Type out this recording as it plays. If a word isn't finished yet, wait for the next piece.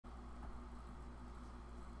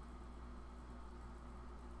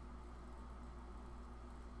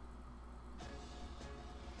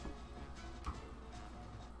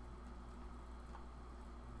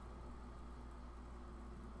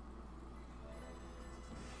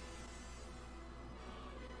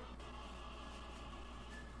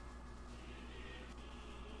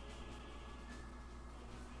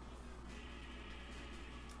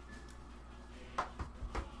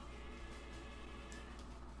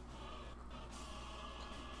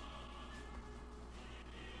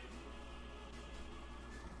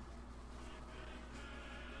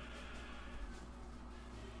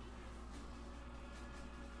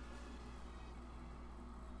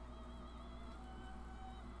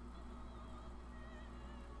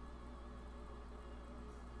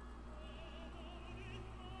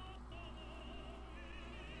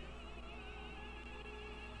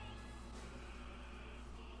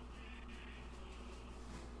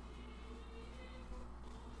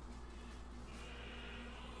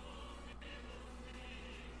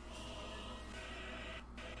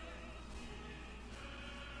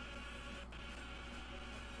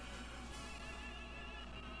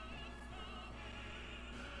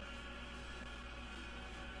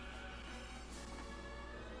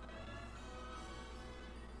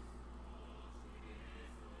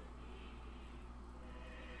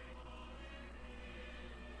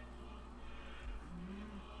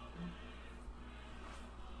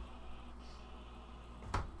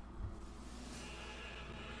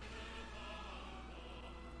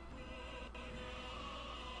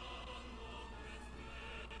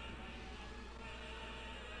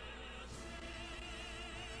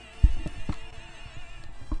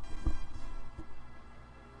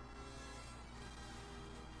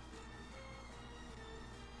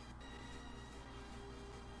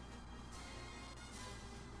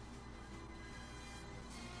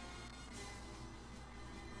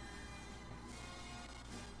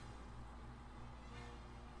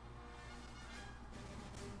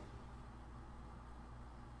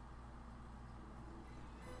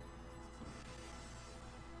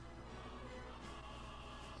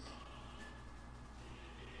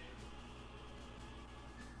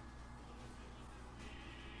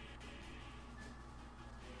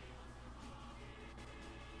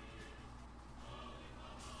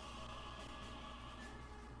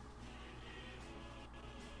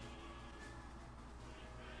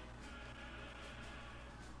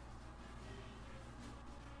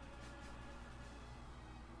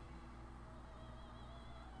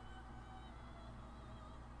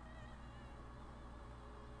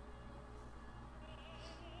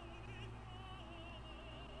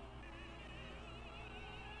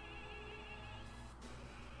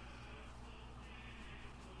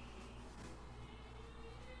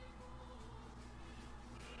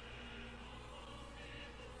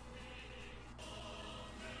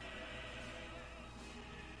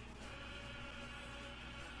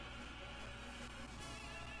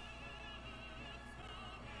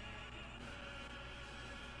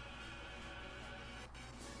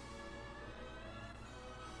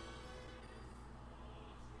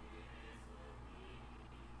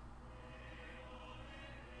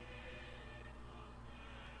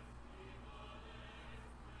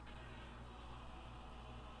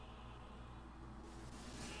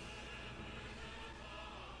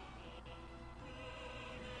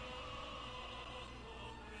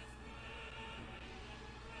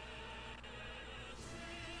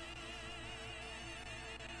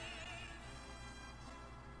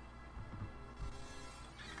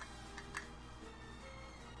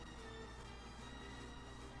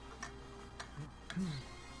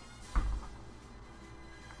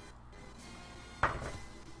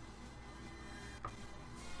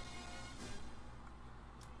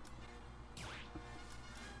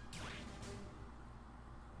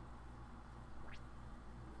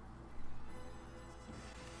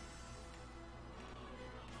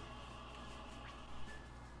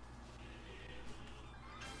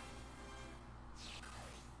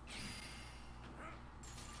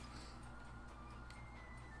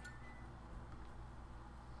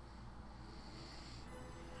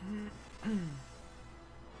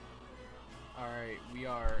Alright, we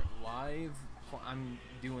are live. I'm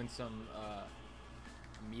doing some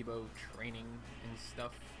Amiibo training and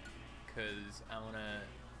stuff because I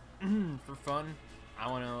wanna, for fun, I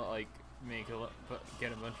wanna like get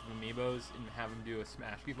a bunch of Amiibos and have them do a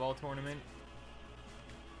SmashketBall tournament.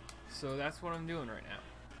 So that's what I'm doing right now.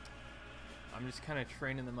 I'm just kind of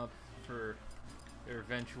training them up for their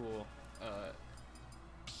eventual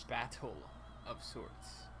battle of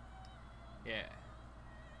sorts. Yeah,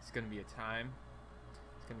 it's gonna be a time.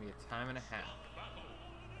 It's gonna be a time and a half.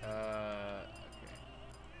 Okay.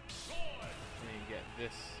 Let me get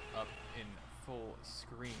this up in full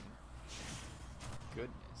screen.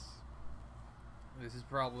 Goodness. This is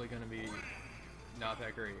probably gonna be not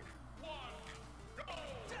that great.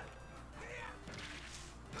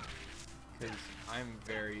 Because I'm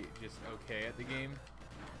very just okay at the game.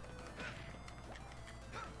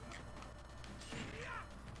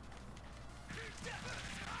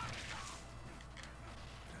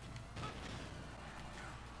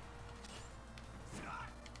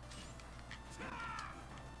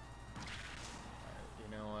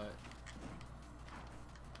 You know what?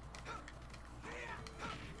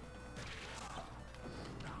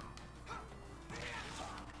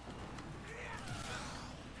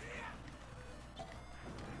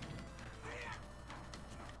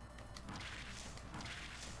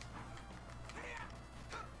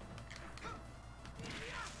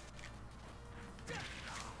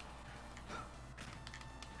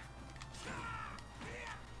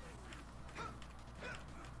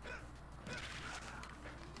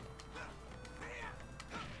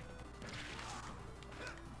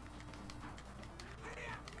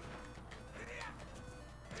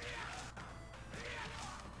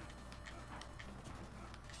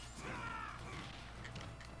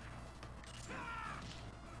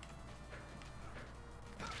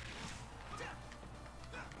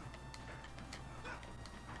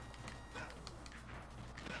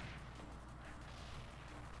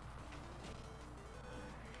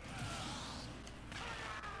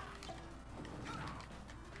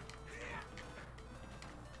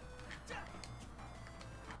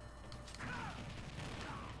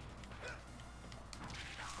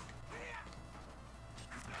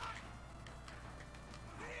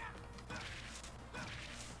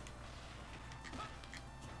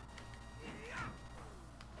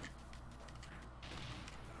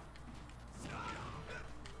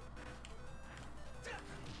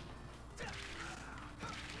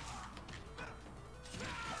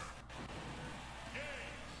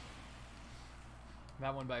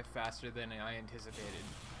 That went by faster than I anticipated.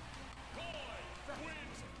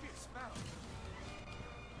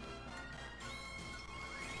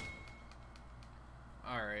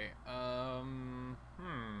 Alright,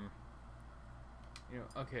 you know,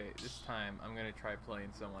 okay, this time I'm gonna try playing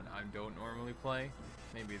someone I don't normally play.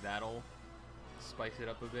 Maybe that'll spice it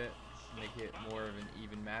up a bit, make it more of an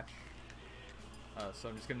even match. So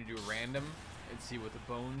I'm just gonna do random and see what the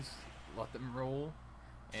bones, let them roll.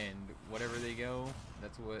 And whatever they go,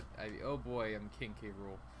 that's what oh boy, I'm King K.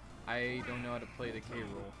 Rool. I don't know how to play the K.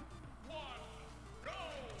 Rool.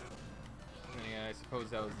 And yeah, I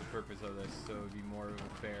suppose that was the purpose of this, so it would be more of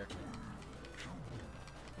a fair.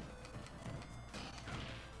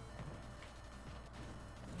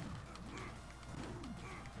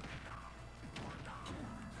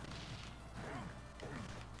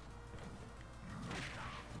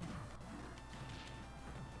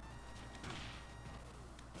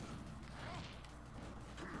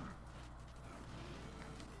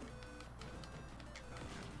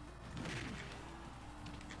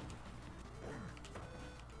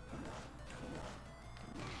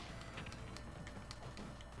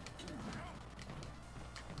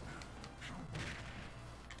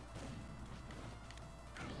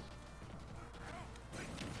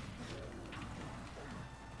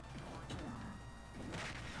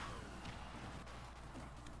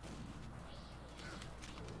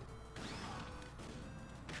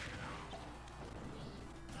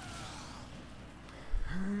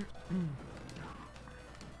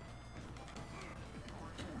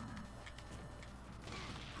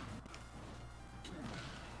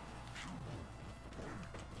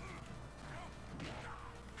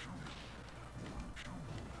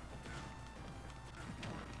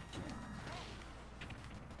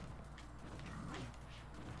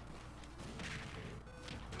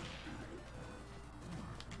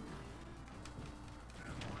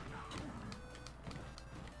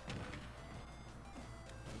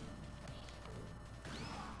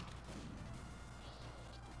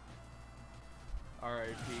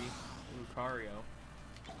 R.I.P. Lucario.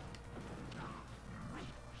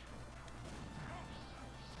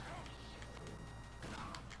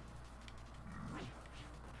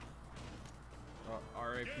 Well,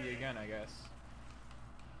 R.I.P. again, I guess.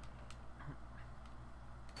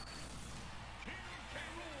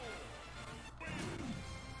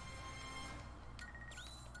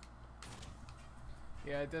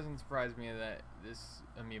 Yeah, it doesn't surprise me that this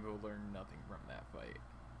Amiibo learned nothing from that fight.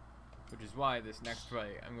 Which is why this next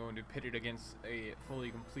fight, I'm going to pit it against a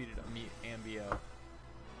fully completed Amiibo.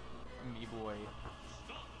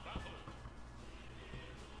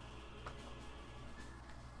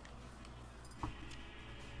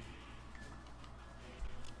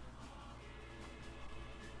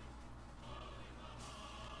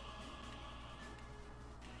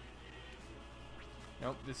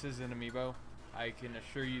 Nope, this is an Amiibo. I can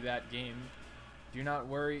assure you that game. Do not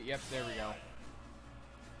worry. Yep, there we go.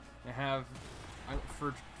 I have,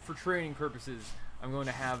 for training purposes, I'm going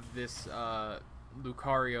to have this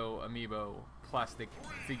Lucario Amiibo plastic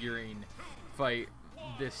figurine fight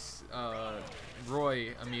this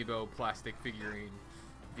Roy Amiibo plastic figurine,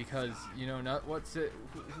 because you know,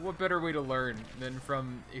 what better way to learn than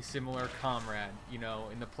from a similar comrade, you know,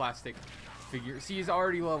 in the plastic figure. See, he's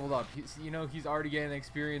already leveled up. He's already getting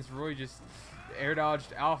experience. Roy just air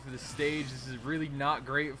dodged off of the stage. This is really not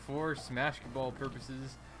great for SmashketBall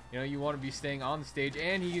purposes. You know, you want to be staying on the stage,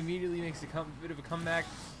 and he immediately makes a bit of a comeback,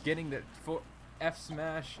 getting the F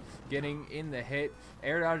smash, getting in the hit,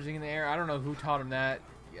 air dodging in the air. I don't know who taught him that.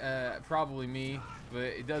 Probably me, but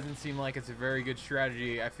it doesn't seem like it's a very good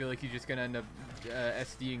strategy. I feel like he's just gonna end up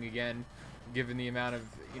SDing again, given the amount of,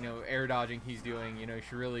 you know, air dodging he's doing. You know, you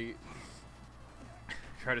should really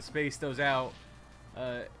try to space those out.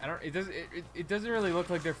 It doesn't really look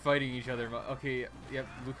like they're fighting each other. Okay, yep,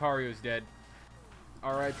 Lucario's dead.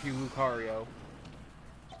 R.I.P. Lucario.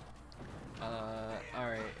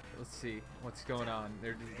 Alright, let's see what's going on.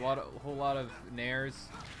 There's a whole lot of nairs,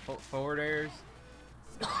 forward airs.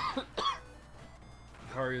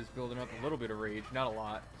 Lucario's building up a little bit of rage, not a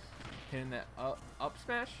lot. Hitting that up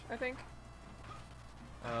smash, I think.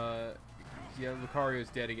 Yeah, Lucario's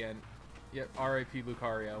dead again. Yep, R.I.P.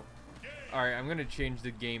 Lucario. Alright, I'm gonna change the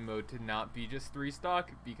game mode to not be just 3-stock,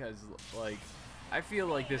 because, like, I feel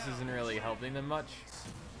like this isn't really helping them much,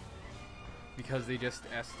 because they just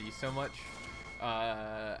SD so much.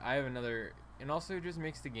 I have another, and also it just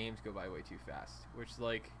makes the games go by way too fast, which,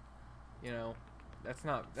 like, you know, that's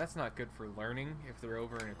not good for learning if they're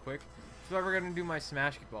over in a quick. So we're gonna do my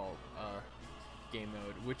SmashketBall game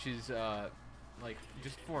mode, which is like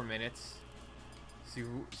just 4 minutes. See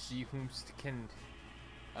whom can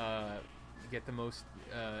get the most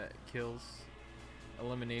kills,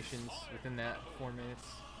 eliminations within that 4 minutes.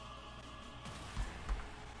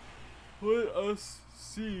 Let us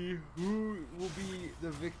see who will be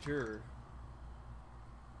the victor.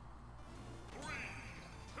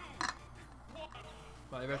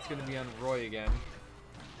 My bet's gonna be on Roy again.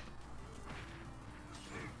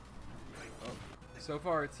 Oh, so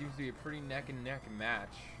far, it seems to be a pretty neck and neck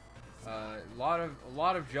match. A lot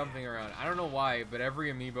of jumping around. I don't know why, but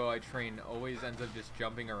every Amiibo I train always ends up just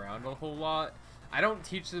jumping around a whole lot. I don't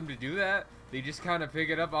teach them to do that. They just kind of pick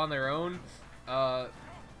it up on their own.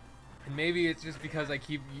 And maybe it's just because I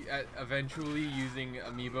keep eventually using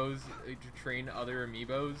Amiibos to train other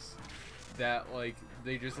Amiibos, that, like,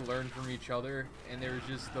 they just learn from each other, and there's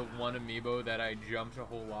just the one Amiibo that I jumped a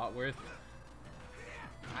whole lot with.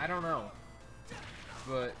 I don't know.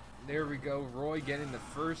 But there we go. Roy getting the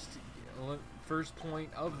first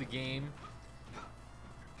point of the game.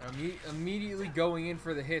 Immediately going in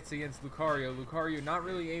for the hits against Lucario. Lucario not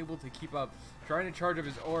really able to keep up. Trying to charge up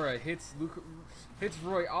his aura. Hits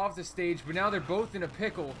Roy off the stage, but now they're both in a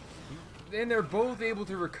pickle. And they're both able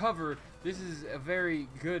to recover. This is a very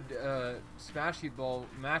good SmashketBall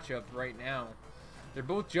matchup right now. They're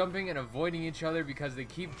both jumping and avoiding each other because they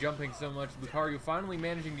keep jumping so much. Lucario finally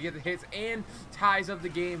managing to get the hits and ties up the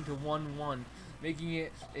game to 1-1, making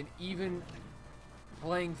it an even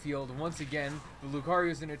playing field once again. But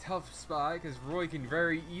Lucario's in a tough spot because Roy can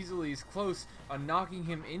very easily is close on knocking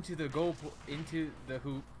him into the goal, into the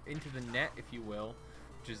hoop, into the net, if you will,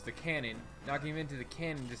 which is the cannon. Knocking him into the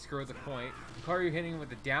cannon to score the point. Lucario hitting him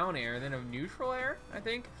with a down air, then a neutral air, I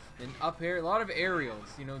think, then up air. A lot of aerials.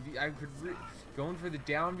 You know, I could going for the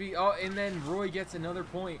down B. Oh, and then Roy gets another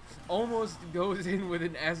point. Almost goes in with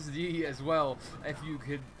an SD as well. If you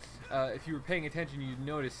could, if you were paying attention, you'd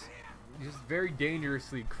notice. Just very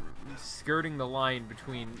dangerously skirting the line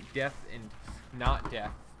between death and not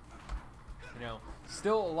death. You know,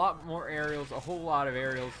 still a lot more aerials, a whole lot of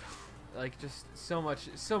aerials. Like, just so much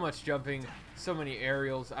jumping, so many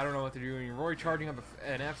aerials. I don't know what they're doing. Roy charging up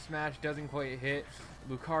an F smash, doesn't quite hit.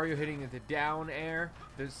 Lucario hitting the down air.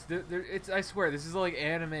 I swear, this is like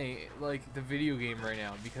anime, like the video game right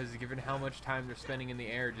now, because given how much time they're spending in the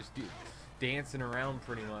air, just dancing around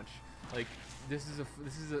pretty much. Like, this is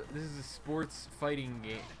a sports fighting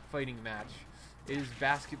match. It is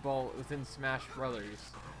basketball within Smash Brothers.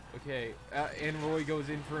 Okay, and Roy goes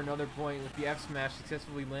in for another point with the F smash,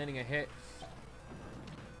 successfully landing a hit.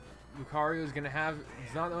 Lucario is gonna have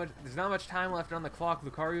there's not much time left on the clock.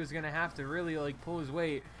 Lucario is gonna have to really like pull his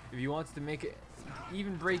weight if he wants to make it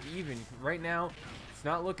even break even. Right now, it's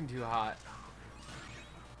not looking too hot.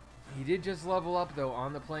 He did just level up though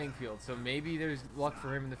on the playing field, so maybe there's luck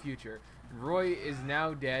for him in the future. Roy is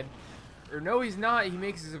now dead. Or no, he's not. He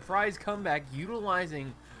makes a surprise comeback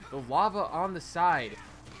utilizing the lava on the side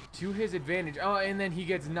to his advantage. Oh, and then he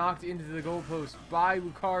gets knocked into the goalpost by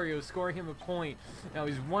Lucario, scoring him a point. Now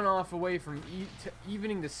he's one off away from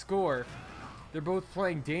evening the score. They're both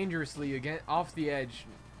playing dangerously again off the edge.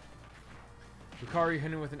 Lucario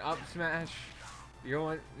hitting with an up smash.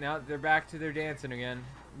 Now they're back to their dancing again.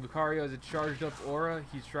 Lucario has a charged up aura.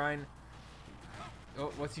 He's trying.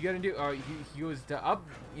 Oh, what's he gonna do? Oh, he goes to up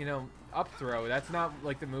throw. That's not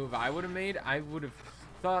like the move I would have made. I would have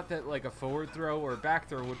thought that like a forward throw or a back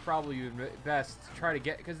throw would probably be best to try to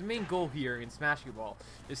get, because the main goal here in SmashketBall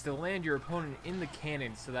is to land your opponent in the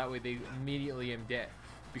cannon, so that way they immediately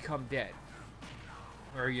become dead,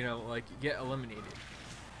 or like get eliminated.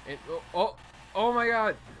 Oh my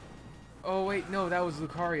god. Oh wait, no, that was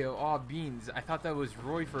Lucario. Oh, beans. I thought that was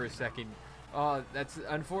Roy for a second. Oh, that's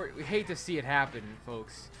unfortunate. We hate to see it happen,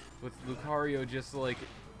 folks, with Lucario just like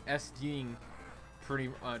SDing pretty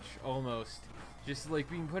much, almost. Just like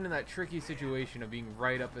being put in that tricky situation of being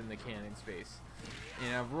right up in the cannon space.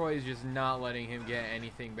 And Roy is just not letting him get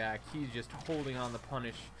anything back. He's just holding on the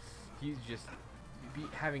punish. He's just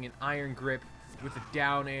having an iron grip with the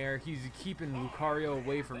down air. He's keeping Lucario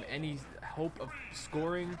away from any hope of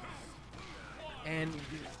scoring. And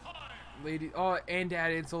and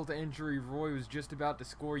add insult to injury, Roy was just about to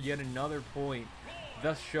score yet another point,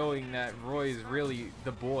 thus showing that Roy is really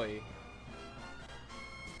the boy.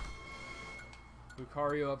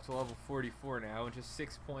 Lucario up to level 44 now, and just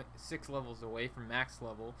 6 levels away from max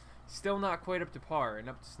level. Still not quite up to par and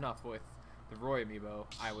up to snuff with the Roy Amiibo,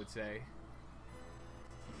 I would say.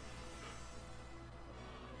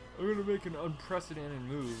 I'm gonna make an unprecedented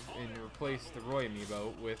move and replace the Roy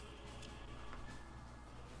Amiibo with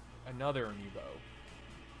another Amiibo.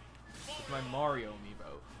 With my Mario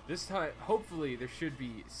Amiibo. This time, hopefully, there should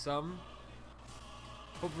be some.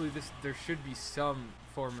 There should be some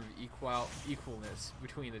form of equalness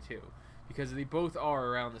between the two, because they both are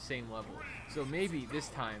around the same level. So maybe this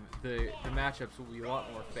time the matchups will be a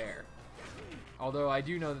lot more fair. Although I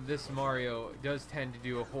do know that this Mario does tend to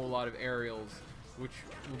do a whole lot of aerials, which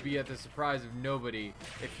will be at the surprise of nobody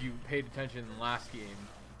if you paid attention in the last game.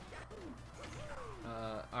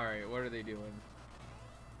 Alright, what are they doing?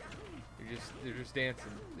 They're just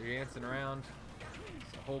dancing. They're dancing around.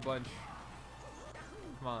 It's a whole bunch.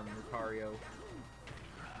 Come on, Lucario.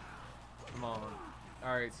 Come on.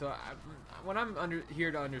 Alright, so what I'm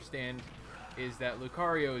here to understand is that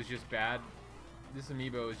Lucario is just bad. This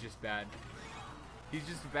Amiibo is just bad. He's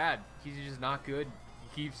just bad. He's just not good.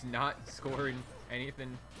 He keeps not scoring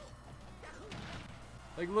anything.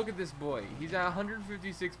 Like, look at this boy. He's at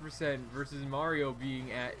 156% versus Mario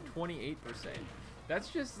being at 28%. That's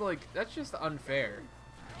just unfair.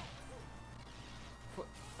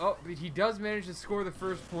 Oh, but he does manage to score the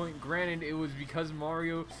first point. Granted, it was because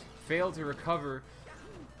Mario failed to recover.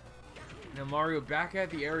 Now Mario back at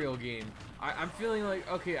the aerial game. I'm feeling like,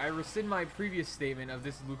 okay, I rescind my previous statement of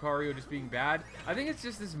this Lucario just being bad. I think it's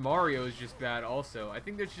just this Mario is just bad also. I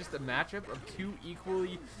think there's just a matchup of two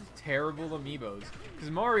equally terrible Amiibos. Because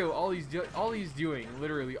Mario, all he's doing,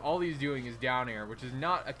 literally all he's doing is down air, which is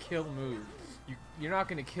not a kill move. You're not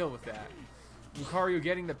going to kill with that. Lucario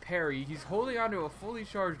getting the parry. He's holding onto a fully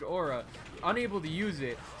charged aura, unable to use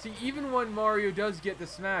it. See, even when Mario does get the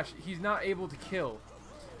smash, he's not able to kill.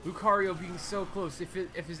 Lucario being so close. If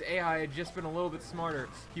his AI had just been a little bit smarter,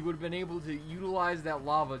 he would have been able to utilize that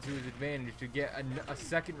lava to his advantage to get a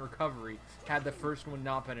second recovery, had the first one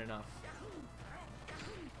not been enough.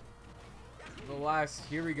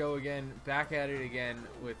 Here we go again, back at it again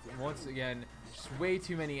with, once again, just way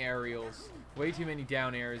too many aerials, way too many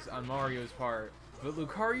down airs on Mario's part, but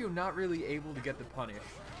Lucario not really able to get the punish.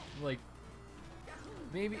 Like,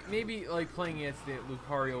 maybe like playing against it,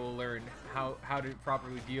 Lucario will learn how to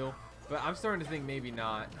properly deal, but I'm starting to think maybe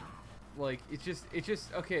not. Like, it's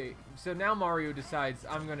just okay. So now Mario decides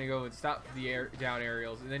I'm gonna go and stop the down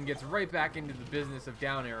aerials, and then gets right back into the business of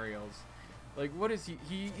down aerials. Like, what is he?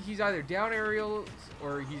 He's either down aerials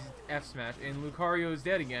or he's F smash, and Lucario is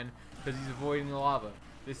dead again because he's avoiding the lava.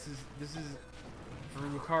 This is for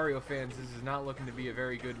Lucario fans. This is not looking to be a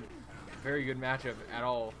very good matchup at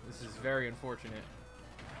all. This is very unfortunate.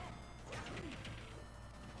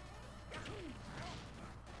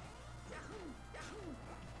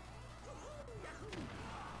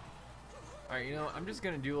 Alright, you know, I'm just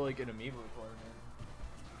gonna do like an Amiibo tournament.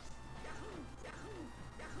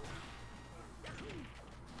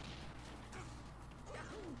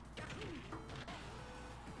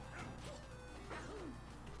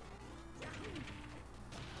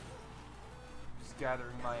 Just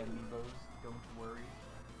gathering my Amiibos, don't worry.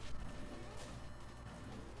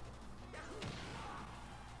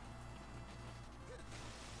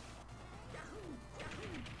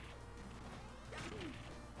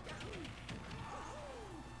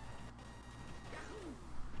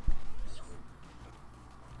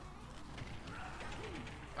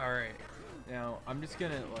 Alright, now I'm just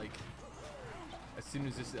gonna, like, as soon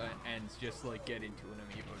as this ends, just like get into an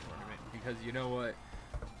Amiibo tournament, because you know what?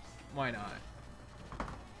 Why not?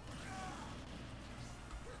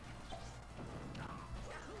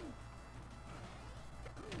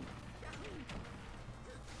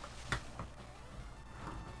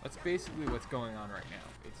 That's basically what's going on right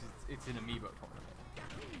now. It's an Amiibo tournament,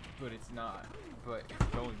 but it's not. But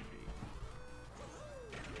it's going to be.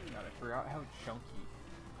 God, I forgot how chunky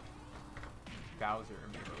Bowser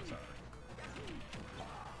Amiibos are.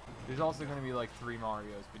 There's also going to be like 3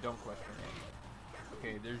 Marios, but don't question it.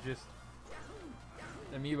 Okay, there's just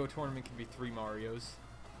the Amiibo tournament can be 3 Marios. 6,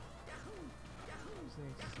 7,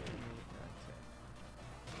 8,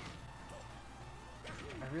 9,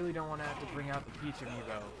 10. I really don't want to have to bring out the Peach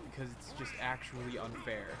Amiibo because it's just actually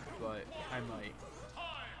unfair, but I might.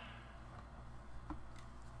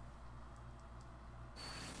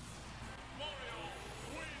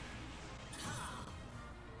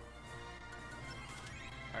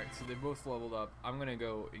 Alright, so they both leveled up. I'm gonna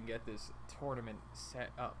go and get this tournament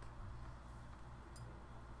set up.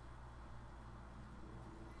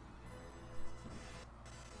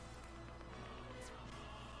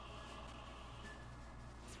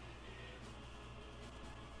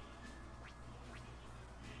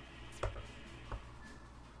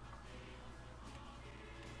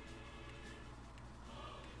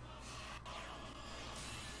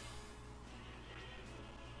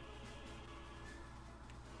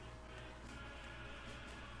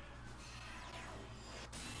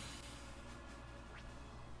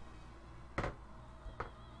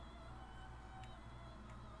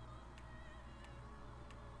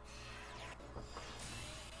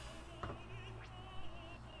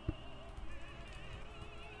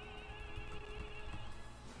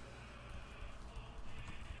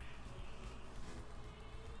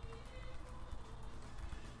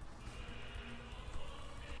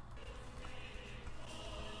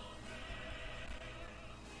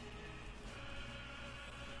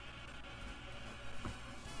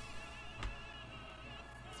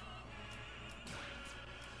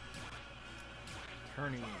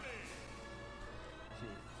 Turning 2, 3,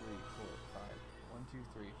 4, 5. 1, 2,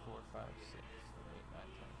 3, 4, 5, 6, 7, 8, 9,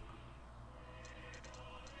 10.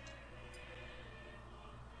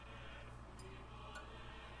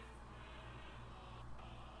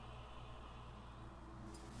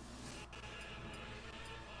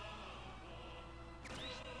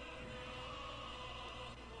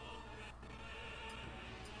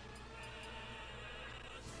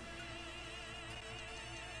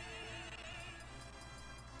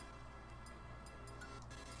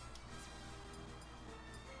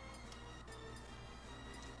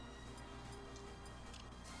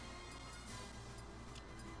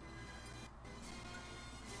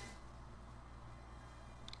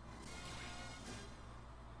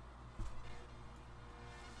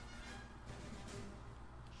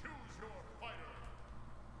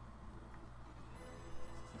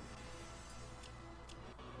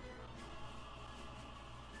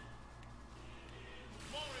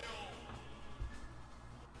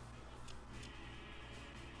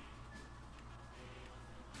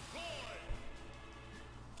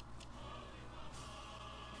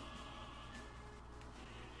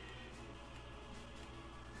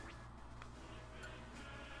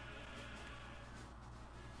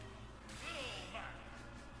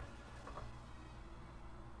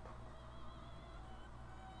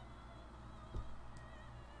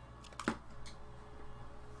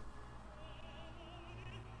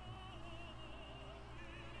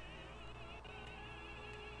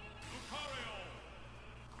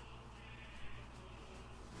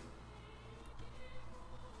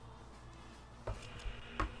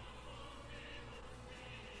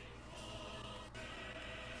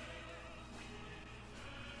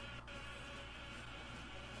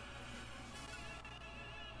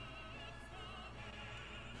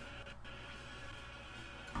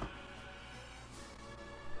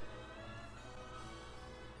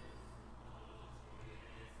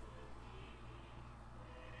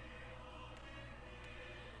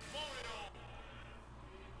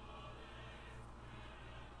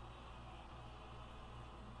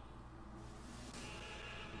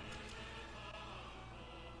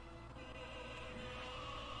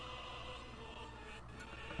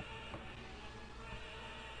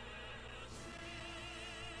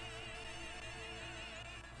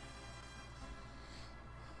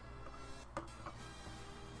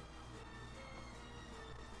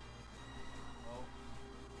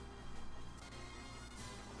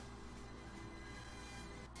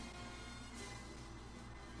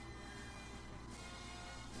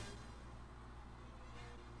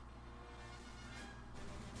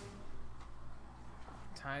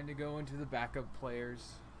 trying to go into the backup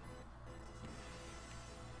players.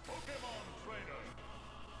 Pokemon Trainer.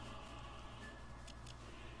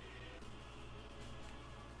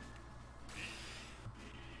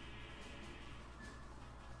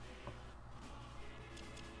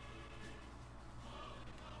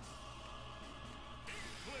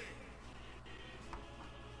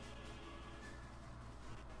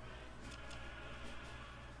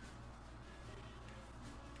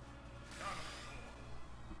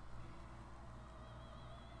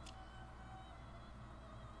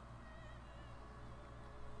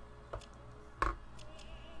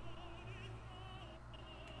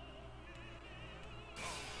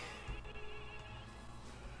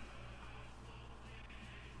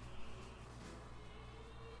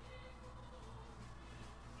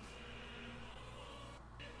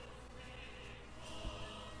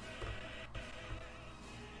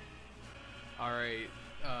 Alright,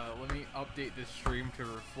 let me update this stream to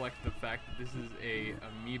reflect the fact that this is a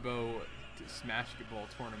Amiibo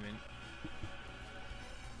SmashketBall tournament.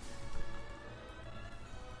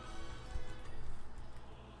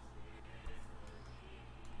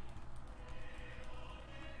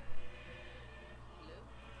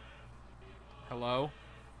 Hello?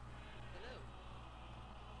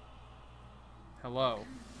 Hello?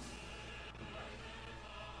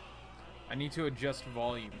 I need to adjust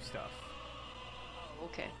volume stuff.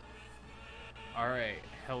 Okay. Alright,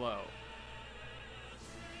 hello.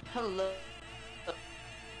 Hello.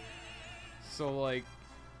 So like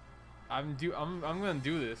I'm gonna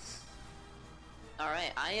do this.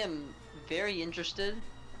 Alright, I am very interested.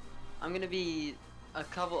 I'm gonna be a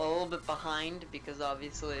little bit behind because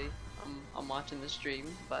obviously I'm watching the stream,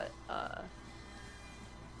 but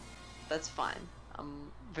that's fine.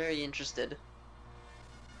 I'm very interested.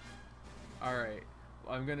 Alright,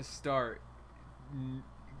 well, I'm gonna start.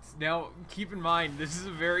 Now, keep in mind, this is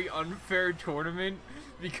a very unfair tournament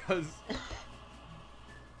because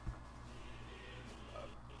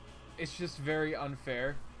it's just very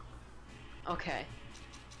unfair. Okay.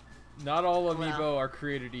 Not all Amiibo Well. are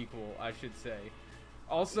created equal, I should say.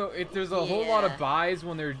 Also, there's a whole lot of buys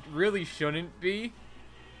when there really shouldn't be.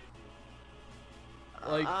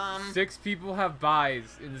 Like, 6 people have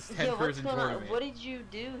buys in this 10-person tournament. What did you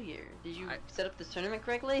do here? Did you set up this tournament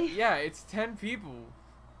correctly? Yeah, it's 10 people.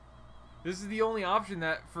 This is the only option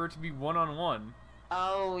for it to be one-on-one.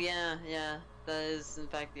 Oh, yeah. That is, in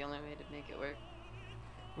fact, the only way to make it work.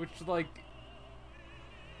 Which, like...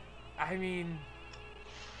 I mean,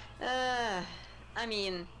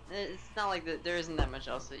 it's not like there isn't that much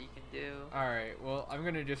else that you can do. Alright, well, I'm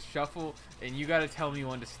gonna just shuffle, and you gotta tell me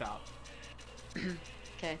when to stop.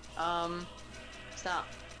 Okay, stop.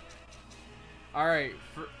 Alright,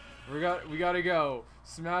 we gotta go.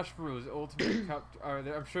 Smash Bros. Ultimate Cup.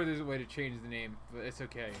 I'm sure there's a way to change the name, but it's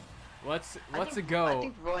okay. Let's go. I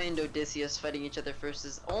think Roy and Odysseus fighting each other first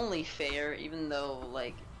is only fair, even though,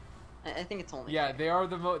 like, I think it's only fair. They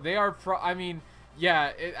are I mean,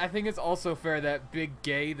 yeah, I think it's also fair that Big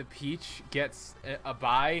Gay the Peach gets a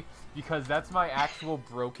bye, because that's my actual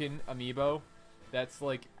broken Amiibo. That's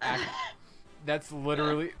like, that's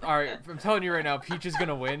literally, alright, I'm telling you right now, Peach is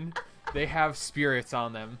gonna win. They have spirits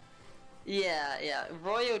on them. Yeah.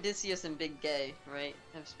 Roy, Odysseus, and Big Gay, right?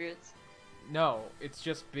 Have spirits? No, it's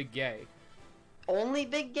just Big Gay. Only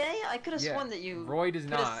Big Gay? I could have sworn that you Roy does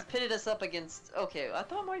not. Pitted us up against. Okay, I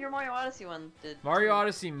thought your Mario Odyssey one did. Mario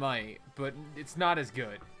Odyssey might, but it's not as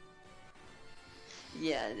good.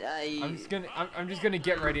 Yeah, I'm just gonna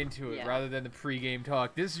get right into it rather than the pre-game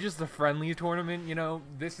talk. This is just the friendly tournament, you know.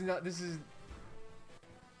 This is not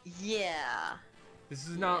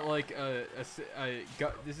like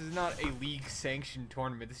this is not a league sanctioned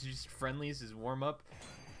tournament. This is just friendlies as warm up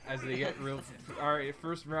as they get real. All right,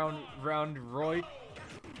 first round Roy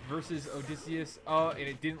versus Odysseus. Oh, and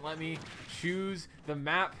it didn't let me choose the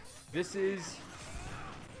map. This is.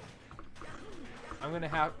 I'm gonna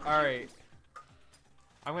have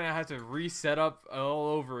to reset up all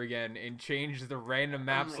over again and change the random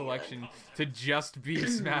map selection to just be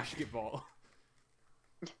SmashketBall.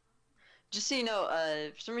 Just so you know,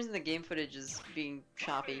 for some reason the game footage is being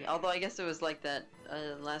choppy. Although I guess it was like that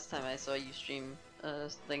last time I saw you stream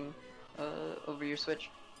thing over your Switch,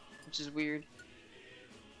 which is weird.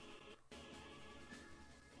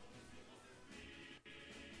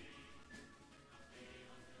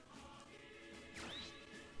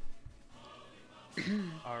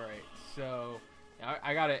 Alright, so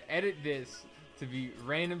I gotta edit this to be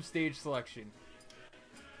random stage selection.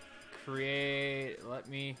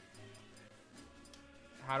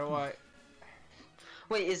 How do I...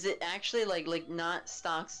 Wait, is it actually like not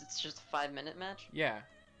stocks, it's just a 5-minute match? Yeah.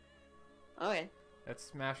 Okay. That's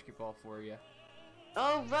SmashketBall for you.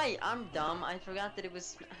 Oh right, I'm dumb. I forgot that it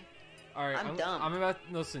was. All right, I'm dumb. I'm about.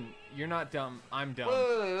 Listen, you're not dumb. I'm dumb.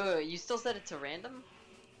 Wait. You still set it to random?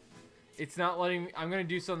 It's not letting me. I'm gonna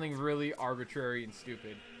do something really arbitrary and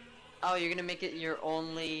stupid. Oh, you're gonna make it your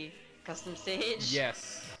only custom stage?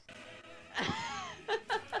 Yes.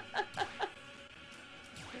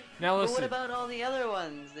 Now listen. But what about all the other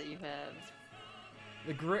ones that you have?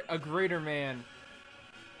 A greater man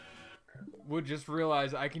would just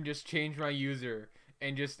realize I can just change my user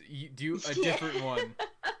and just do a different one.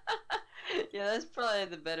 Yeah, that's probably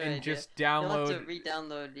the better idea. And just download. You'll have to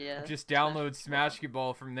re-download, yeah. Just download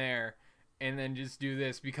SmashketBall from there, and then just do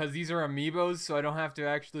this because these are amiibos, so I don't have to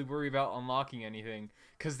actually worry about unlocking anything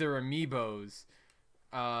because they're amiibos.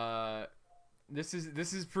 This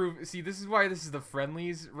is proof. See, this is why this is the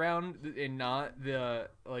friendlies round and not the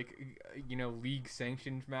league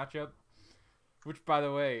sanctioned matchup. Which, by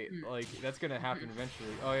the way, that's gonna happen eventually.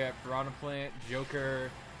 Oh yeah, Piranha Plant, Joker,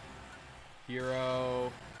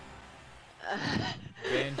 Hero,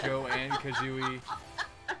 Banjo and Kazooie.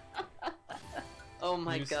 Oh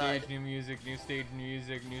my god. New stage, new music, new stage, new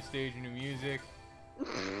music, new stage, new music.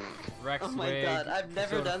 Rex oh my wig, god, I've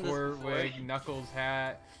never done this before. Wig, Knuckles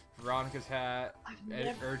hat, Veronica's hat,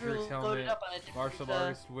 Erdrick's helmet, martial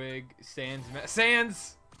artist wig, Sans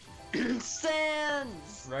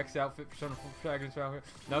Sans! Rex outfit, Persona 4 Dragon's outfit,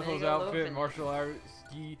 Knuckles outfit, martial arts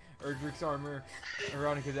ski, Erdrick's armor,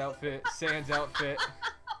 Veronica's outfit, Sans outfit.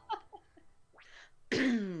 I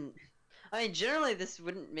mean, generally this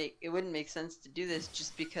wouldn't make sense to do this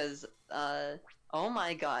just because, oh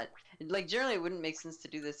my god. Like, generally it wouldn't make sense to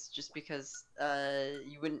do this just because,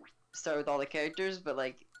 you wouldn't start with all the characters, but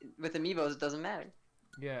like, with amiibos it doesn't matter.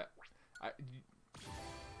 Yeah.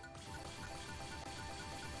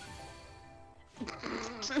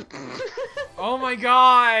 Oh my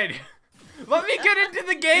god! Let me get into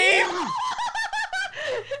the game!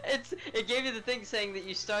 It gave you the thing saying that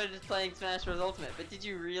you started playing Smash Bros. Ultimate, but did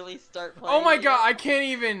you really start playing? Oh my god, I can't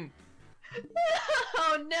even!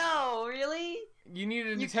 Oh no, really? You need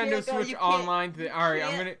a Nintendo Switch online thing.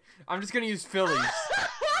 Alright, I'm just gonna use Phillies.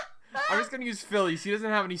 I'm just gonna use Phillies. He doesn't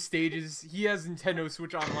have any stages. He has Nintendo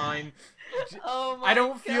Switch Online. Oh my I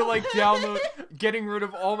don't feel like getting rid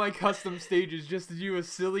of all my custom stages just to do a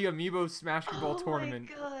silly amiibo SmashketBall tournament.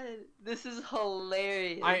 Oh my god, this is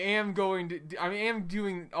hilarious. I am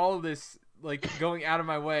doing all of this, like, going out of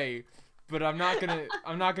my way, but I'm not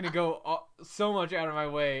gonna go so much out of my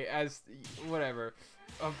way as whatever.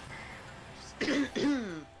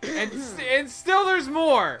 And still there's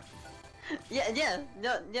more. Yeah,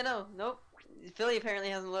 nope. Philly apparently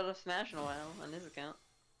hasn't loaded up Smash in a while on his account.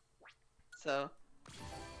 So,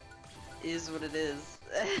 is what it is.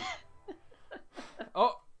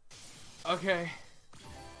 Oh, okay.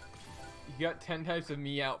 You got 10 types of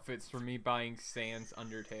me outfits for me buying Sans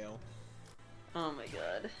Undertale. Oh my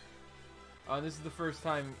god. This is the first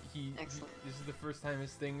time this is the first time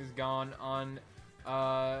his thing has gone on,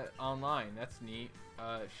 online. That's neat.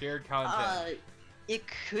 Shared content. It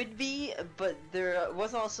could be, but there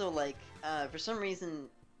was also, like, for some reason,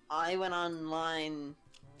 I went online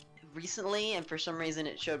recently, and for some reason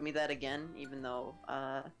it showed me that again, even though,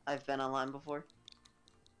 I've been online before.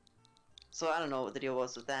 So I don't know what the deal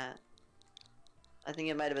was with that. I think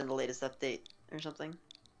it might have been the latest update, or something.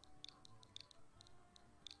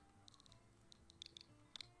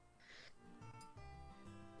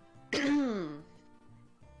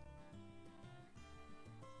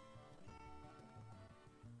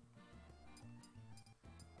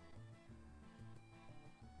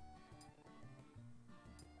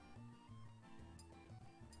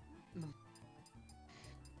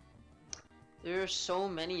 There are so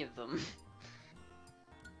many of them.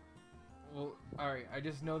 Well, alright, I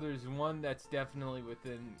just know there's one that's definitely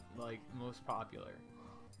within, like, most popular.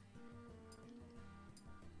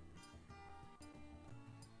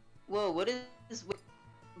 Whoa, what is...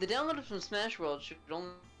 The download from Smash World should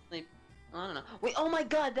only... I don't know. Wait, oh my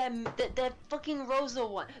god, that fucking Rosa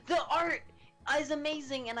one! The art is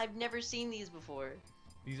amazing, and I've never seen these before.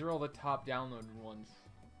 These are all the top downloaded ones.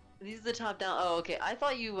 These are the top down... Oh, okay. I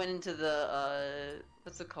thought you went into the,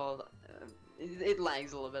 what's it called? It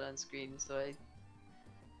lags a little bit on screen, so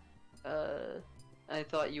I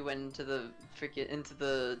thought you went into the into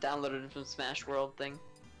the downloaded from Smash World thing.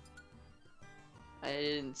 I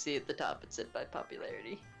didn't see at the top it said by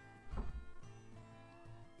popularity.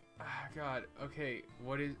 Ah, god. Okay,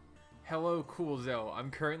 what is... Hello, Cool Zoe.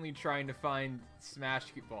 I'm currently trying to find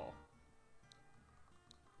SmashketBall.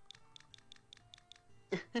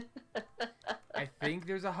 I think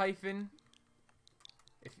there's a hyphen.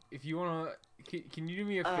 If you wanna can you do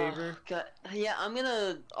me a favor? God. Yeah, I'm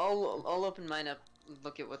gonna. I'll open mine up. And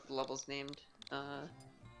look at what the level's named.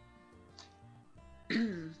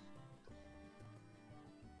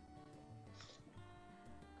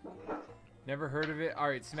 Never heard of it. All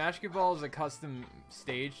right, SmashketBall is a custom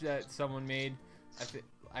stage that someone made.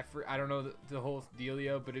 I don't know the whole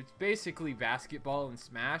dealio, but it's basically basketball and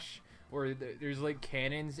Smash, where there's like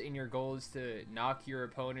cannons, and your goal is to knock your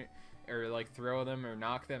opponent, or like throw them or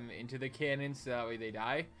knock them into the cannons, so that way they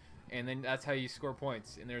die, and then that's how you score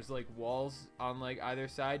points. And there's like walls on like either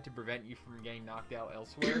side to prevent you from getting knocked out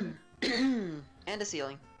elsewhere. And a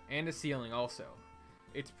ceiling. And a ceiling also.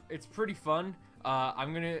 It's pretty fun. I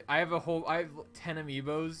have 10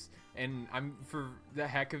 amiibos, and for the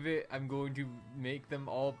heck of it, I'm going to make them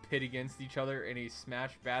all pit against each other in a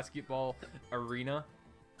Smash basketball arena.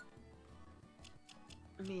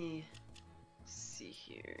 Let me see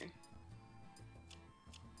here.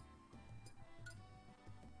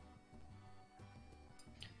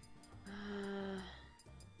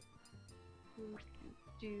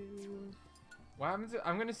 What happens?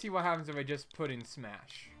 I'm gonna see what happens if I just put in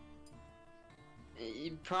Smash.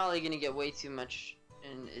 You're probably gonna get way too much,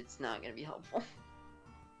 and it's not gonna be helpful.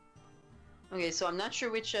 Okay, so I'm not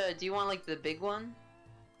sure which. Do you want like the big one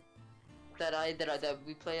that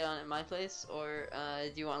we played on at my place, or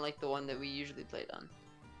do you want like the one that we usually played on?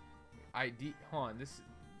 ID. Hold on. This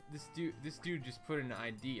dude just put in an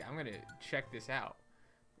ID. I'm gonna check this out.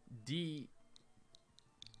 D08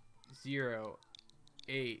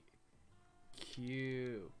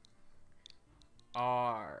 Q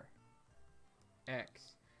R X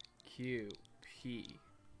Q P.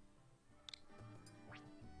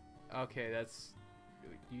 Okay, that's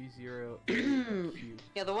D0.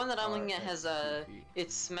 Yeah, the one that I'm looking at has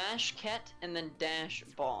it's SmashKet and then dash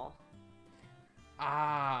ball.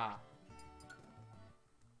 Ah.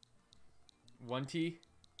 1T.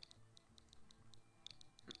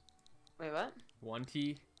 Wait, what?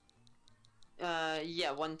 1T.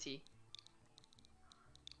 Yeah, 1T.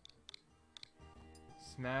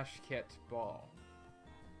 SmashketBall.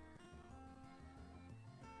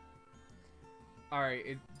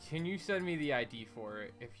 Alright, can you send me the ID for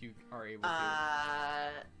it if you are able to?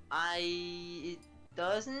 It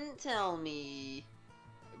doesn't tell me.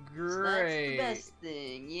 Great. So that's the best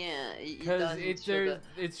thing, yeah. Because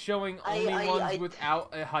it's showing only ones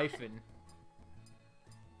without a hyphen.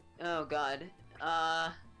 Oh god.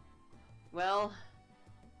 Well,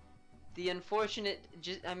 the unfortunate.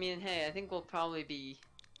 I mean, hey, I think we'll probably be.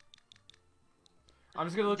 I'm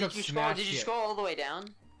just gonna look up Smash. Did you scroll all the way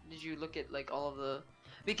down? Did you look at like all of the?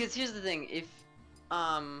 Because here's the thing, if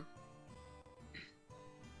oh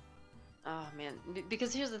man,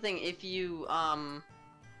 because here's the thing, if you I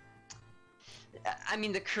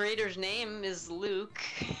mean, the creator's name is Luke.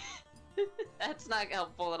 That's not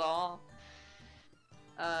helpful at all.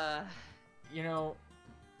 You know,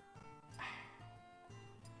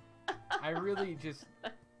 I really just.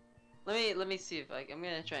 Let me see if I'm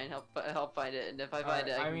gonna try and help find it, and if I find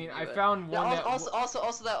it, I found one that also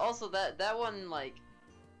that one like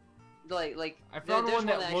I found one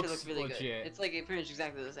that actually looks really legit. good. It's like pretty much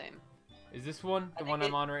exactly the same. Is this one the one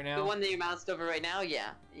I'm on right now? The one that you moused over right now, yeah,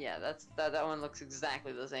 that one looks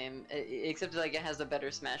exactly the same, except like it has a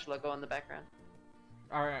better Smash logo in the background.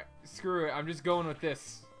 All right, screw it. I'm just going with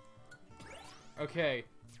this. Okay.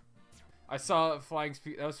 I saw a flying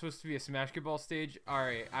speed. That was supposed to be a SmashketBall stage.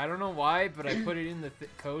 Alright, I don't know why, but I put it in the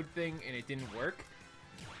code thing and it didn't work.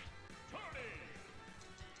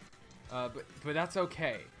 But that's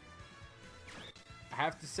okay. I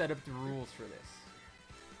have to set up the rules for this.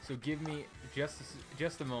 So give me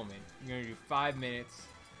just a moment. I'm gonna do 5 minutes.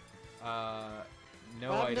 No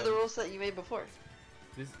what happened item. to the rules that you made before?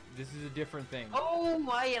 This is a different thing. Oh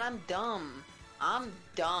my! And I'm dumb. I'm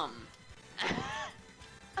dumb.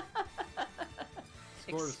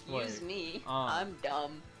 Excuse me. I'm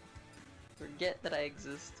dumb. Forget that I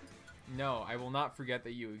exist. No, I will not forget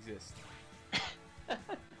that you exist.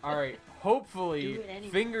 Alright, hopefully,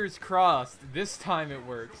 fingers crossed, this time it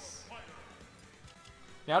works.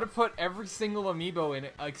 Now to put every single amiibo in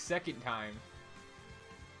it a second time.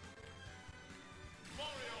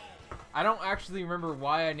 I don't actually remember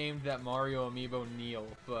why I named that Mario amiibo Neil,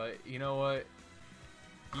 but you know what?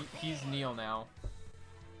 He's Neil now.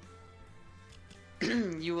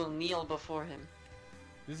 You will kneel before him.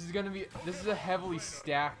 This is a heavily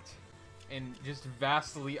stacked and just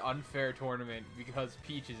vastly unfair tournament because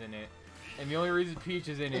Peach is in it. And the only reason Peach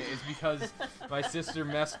is in it is because my sister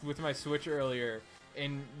messed with my Switch earlier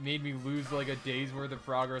and made me lose like a day's worth of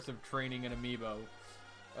progress of training an amiibo.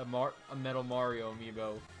 A Metal Mario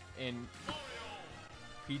amiibo. And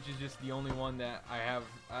Peach is just the only one that I have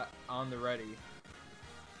on the ready.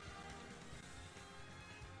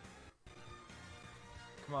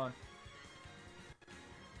 Come on.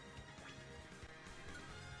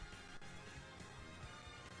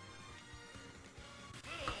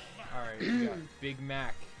 Alright, we got Big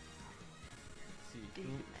Mac. Let's see. Big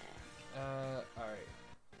Mac. Alright.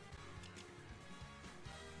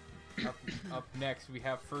 Up next, we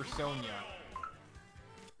have Fursonia.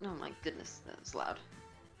 Oh my goodness, that was loud.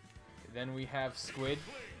 Then we have Squid.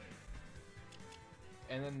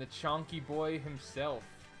 And then the chonky boy himself,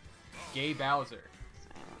 Gay Bowser.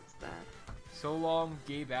 Silence that. So long,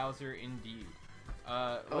 Gay Bowser, indeed.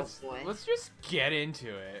 Boy. Let's just get into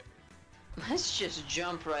it. Let's just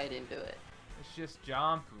jump right into it. Let's just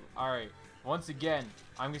jump. Alright, once again,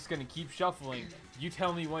 I'm just gonna keep shuffling. You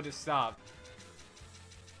tell me when to stop.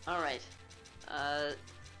 Alright.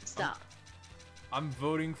 Stop. I'm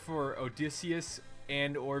voting for Odysseus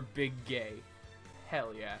and or Big Gay.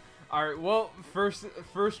 Hell yeah. Alright, well, first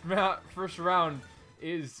round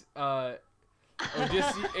is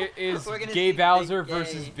Odysseus is Gay Bowser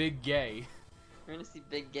versus Big Gay. We're gonna see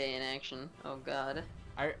Big Gay in action. Oh god.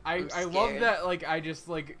 I love that, like, I just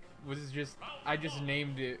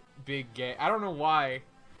named it Big Gay. I don't know why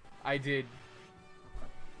I did.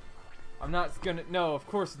 I'm not gonna, no, of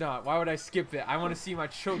course not. Why would I skip it? I want to see my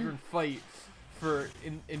children fight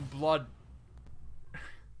in blood.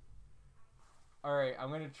 Alright,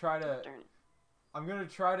 I'm gonna try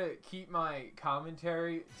to keep my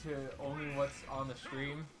commentary to only what's on the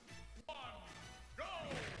stream.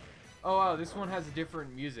 Oh wow, this one has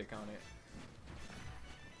different music on it.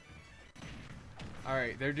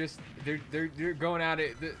 Alright, they're going at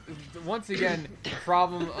it. Once again, the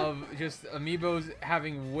problem of just amiibos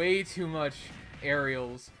having way too much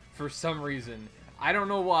aerials for some reason. I don't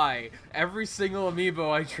know why. Every single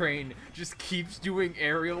amiibo I train just keeps doing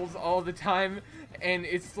aerials all the time, and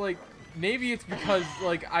it's like, maybe it's because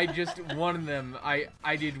like I just one of them I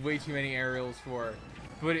did way too many aerials for,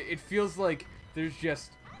 but it feels like there's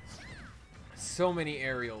just so many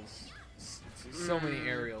aerials, so many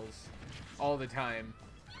aerials all the time.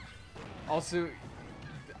 Also,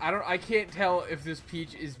 I can't tell if this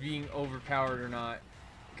Peach is being overpowered or not,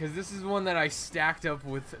 because this is one that I stacked up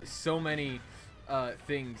with so many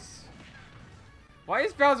things. Why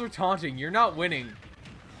is Bowser taunting? You're not winning.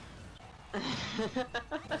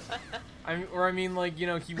 I mean, like, you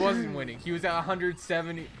know, he wasn't winning. He was at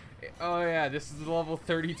 170. Oh yeah, this is the level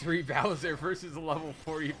 33 Bowser versus a level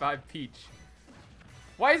 45 Peach.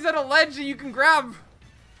 Why is that a ledge that you can grab?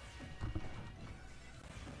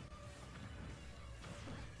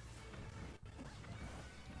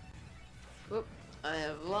 Whoop, I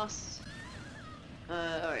have lost.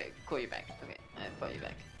 Alright, cool, you're back. Okay, I fought you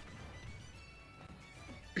back.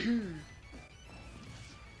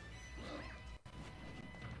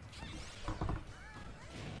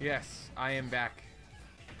 Yes, I am back.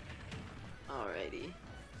 Alrighty.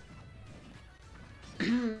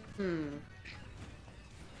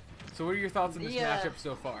 So what are your thoughts on this matchup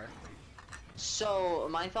so far? So,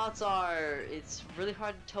 my thoughts are, it's really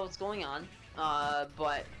hard to tell what's going on,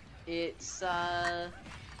 but it's,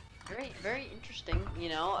 very, very interesting, you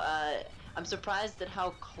know. I'm surprised at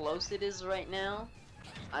how close it is right now.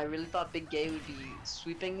 I really thought Big Gay would be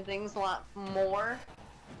sweeping things a lot more.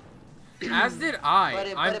 As did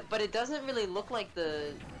I. But it doesn't really look like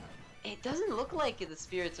the... It doesn't look like the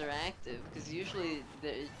spirits are active, because usually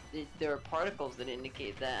there are particles that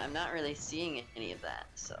indicate that. I'm not really seeing any of that,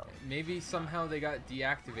 so... Maybe somehow they got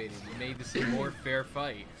deactivated and made this a more fair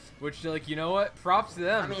fight. Which, like, you know what? Props to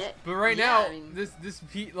them. I mean, but right now, this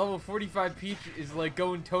level 45 Peach is, like,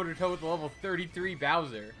 going toe-to-toe with the level 33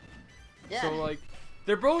 Bowser. Yeah. So, like,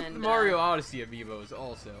 they're both Mario Odyssey amiibos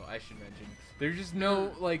also, I should mention. There's just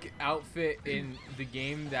no, like, outfit in the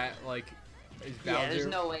game that, like... is Bowser. Yeah, there's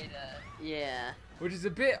no way to... Yeah. Which is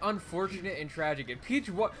a bit unfortunate and tragic. And Peach,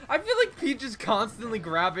 I feel like Peach is constantly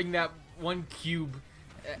grabbing that one cube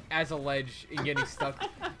as a ledge and getting stuck.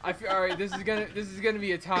 All right, this is gonna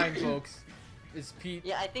be a time, folks. Is Peach?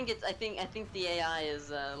 Yeah, I think the AI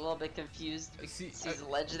is a little bit confused. It sees a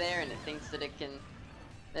ledge there and it thinks that it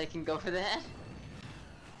can go for that.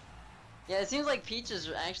 Yeah, it seems like Peach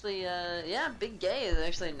is actually, yeah, Big Gay is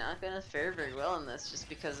actually not gonna fare very well in this, just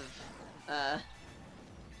because of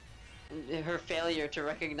her failure to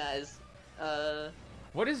recognize.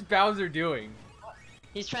 What is Bowser doing?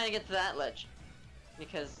 He's trying to get to that ledge,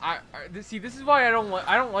 because. See, this is why I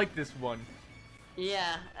don't like this one.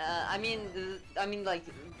 Yeah, I mean, like,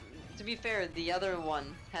 to be fair, the other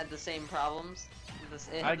one had the same problems.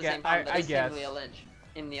 It had the same problem, but it's technically a ledge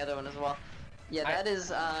in the other one as well. Yeah, that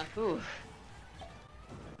is, ooh.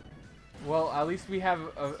 Well, at least we have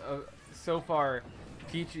so far,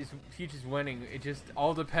 Peach is winning. It just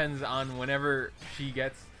all depends on whenever she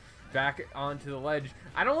gets back onto the ledge.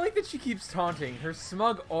 I don't like that she keeps taunting. Her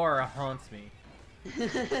smug aura haunts me.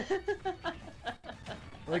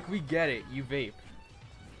 Like, we get it. You vape.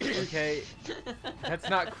 Okay? That's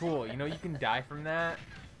not cool. You know you can die from that.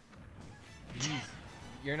 Jeez.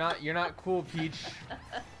 You're not cool, Peach.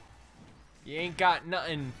 You ain't got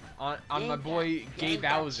nothing on my boy Gay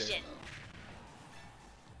Bowser.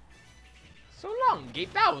 So long, Gay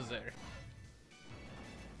Bowser.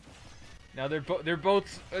 Now they're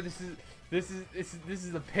both. This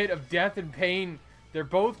is a pit of death and pain. They're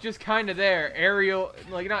both just kind of there. Ariel,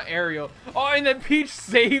 like not Ariel. Oh, and then Peach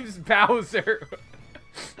saves Bowser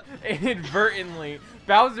inadvertently.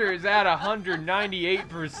 Bowser is at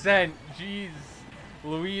 198%. Jeez.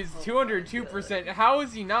 Louise, 202%. How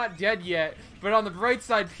is he not dead yet? But on the bright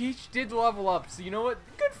side, Peach did level up, so you know what?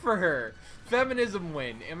 Good for her. Feminism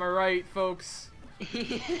win. Am I right, folks?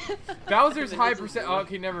 Bowser's high percent. Oh,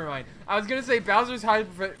 okay, never mind. I was gonna say Bowser's high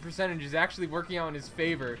percentage is actually working out in his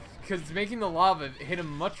favor because it's making the lava hit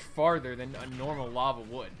him much farther than a normal lava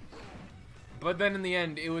would. But then in the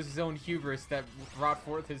end, it was his own hubris that brought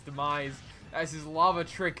forth his demise, as his lava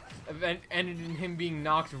trick ended in him being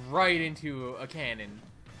knocked right into a cannon.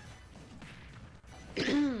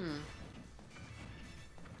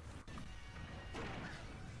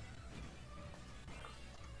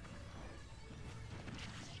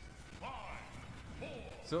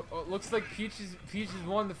 So it looks like Peach has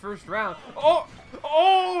won the first round. Oh,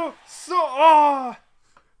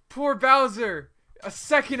 poor Bowser, a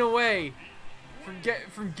second away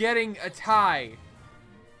from getting a tie.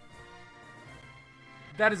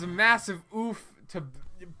 That is a massive oof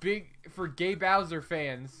for Gay Bowser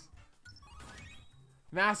fans.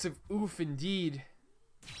 Massive oof indeed.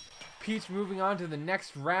 Peach moving on to the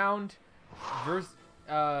next round.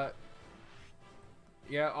 Yeah,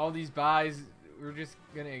 all these buys we're just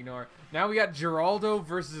gonna ignore. Now we got Geraldo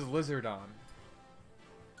versus Lizardon.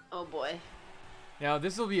 Oh boy. Now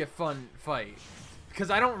this will be a fun fight because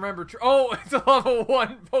I don't remember. Oh, it's a level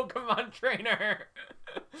 1 Pokemon trainer.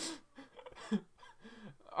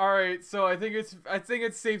 All right, so I think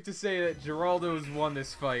it's safe to say that Geraldo's won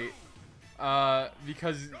this fight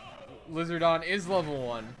because Lizardon is level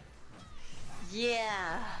 1.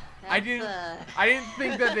 Yeah. I didn't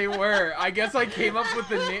think that they were. I guess I came up with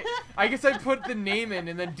the name. I guess I put the name in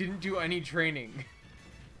and then didn't do any training.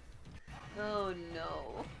 Oh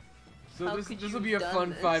no. So this will be a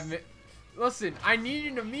fun 5 minutes. Listen, I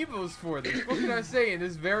needed Amiibos for this. What can I say in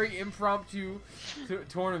this very impromptu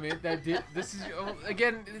tournament that this is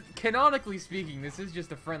again, canonically speaking, this is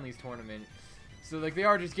just a Friendlies tournament. So like they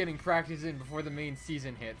are just getting practice in before the main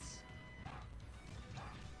season hits.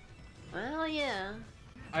 Well, yeah.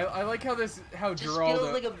 I like how Just Geraldo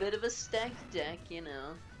feels like a bit of a stacked deck, you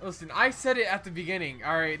know. Listen, I said it at the beginning.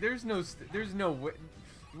 All right, there's no what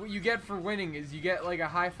you get for winning is you get like a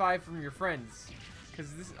high five from your friends.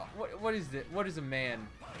 Cause this what is it? What is a man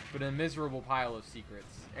but a miserable pile of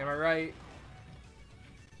secrets? Am I right?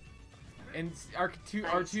 And our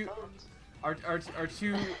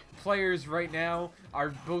two players right now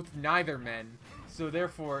are both neither men, so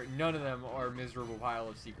therefore none of them are a miserable pile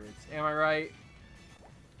of secrets. Am I right?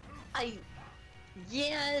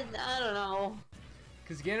 Yeah, I don't know.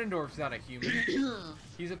 Because Ganondorf's not a human.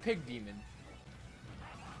 He's a pig demon.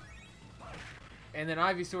 And then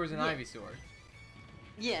Ivysaur's an Ivysaur.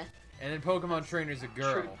 Yeah. And then Pokemon Trainer's a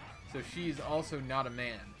girl. So she's also not a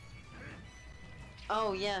man.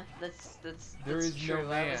 Oh yeah, that's There is true. no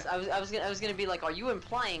man. I was gonna be like, are you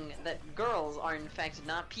implying that girls are in fact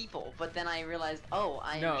not people? But then I realized, oh,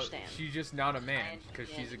 I understand. No, she's just not a man because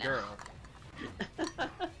she's a girl.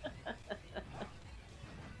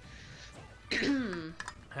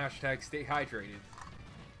 Hashtag stay hydrated.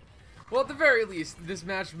 Well, at the very least, this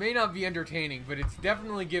match may not be entertaining, but it's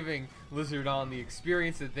definitely giving Lizardon the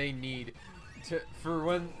experience that they need for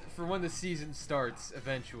when the season starts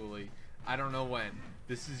eventually. I don't know when.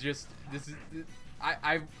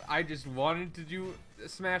 I just wanted to do a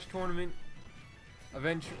Smash tournament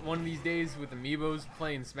one of these days with Amiibos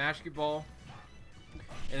playing SmashketBall,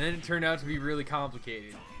 and then it turned out to be really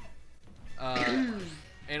complicated.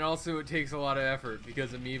 And also it takes a lot of effort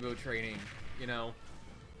because Amiibo training, you know.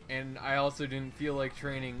 And I also didn't feel like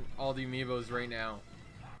training all the Amiibos right now.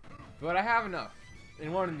 But I have enough.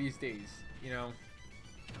 In one of these days, you know.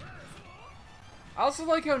 I also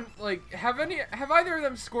like how, like, have either of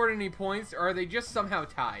them scored any points, or are they just somehow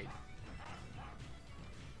tied?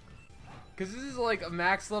 Because this is like a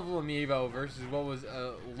max level Amiibo versus what was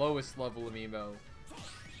a lowest level Amiibo.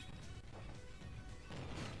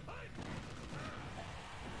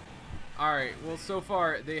 Alright, well, so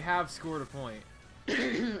far, they have scored a point.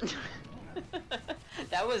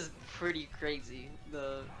 That was pretty crazy.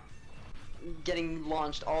 The getting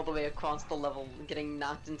launched all the way across the level, getting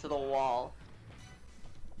knocked into the wall,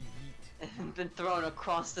 and then thrown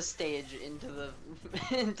across the stage into the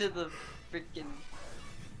into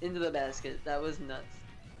the basket. That was nuts.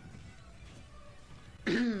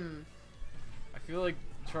 I feel like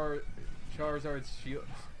Charizard's shield.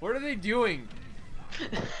 What are they doing?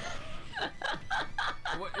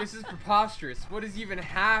 This is preposterous. What is even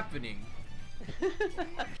happening?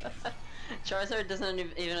 Charizard doesn't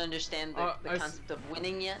even understand the concept of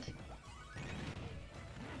winning yet.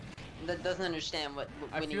 That doesn't understand what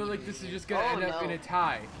winning I feel like this is just gonna end up in a no.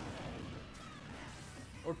 tie.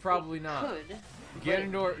 Or probably not. Could.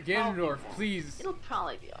 Ganondorf, please. It'll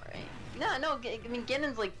probably be alright. No, I mean,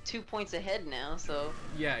 Ganon's like 2 points ahead now, so...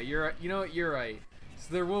 Yeah, you know what, you're right.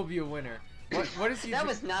 So there will be a winner. What is he That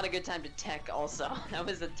was not a good time to tech, also. That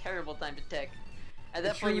was a terrible time to tech. At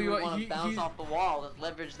that It's point, you really would want to bounce he's- off the wall and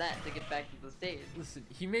leverage that to get back to the stage. Listen,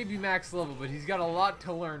 he may be max level, but he's got a lot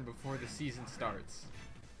to learn before the season starts.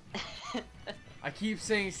 I keep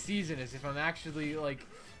saying season as if I'm actually, like,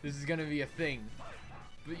 this is gonna be a thing.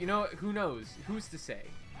 But you know what? Who knows? Who's to say?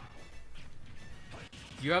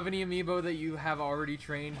 Do you have any amiibo that you have already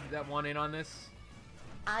trained that want in on this?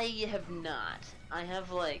 I have not. I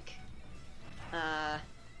have, like...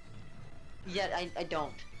 Yet I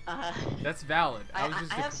don't. That's valid. I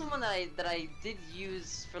have someone that I did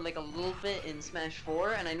use for like a little bit in Smash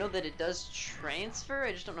 4, and I know that it does transfer.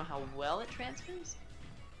 I just don't know how well it transfers.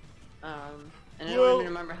 And I don't even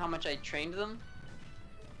remember how much I trained them.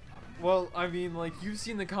 Well, I mean, like, you've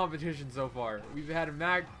seen the competition so far. We've had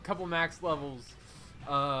a couple max levels,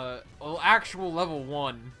 well, actual level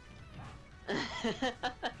 1.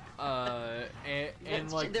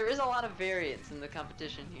 And like, there is a lot of variance in the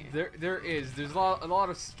competition here. There's a lot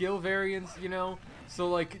of skill variance, you know. So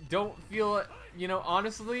like, don't feel it, you know.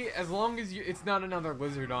 Honestly, as long as it's not another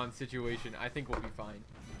Lizardon situation, I think we'll be fine.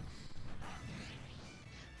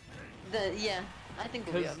 Yeah, I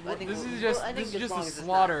think we'll be up. This is just a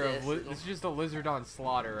slaughter of this is just a Lizardon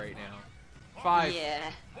slaughter right now. 5.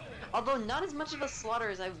 Yeah, although not as much of a slaughter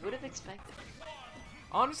as I would have expected.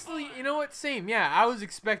 Honestly, you know what? Same. Yeah, I was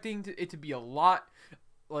expecting it to be a lot,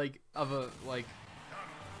 like, of a, like,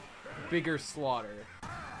 bigger slaughter.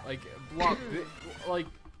 Like, like,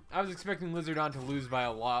 I was expecting Lizardon to lose by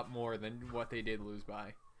a lot more than what they did lose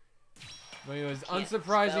by. But it was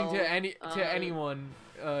unsurprising to anyone.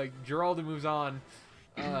 Geraldo moves on,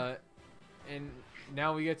 and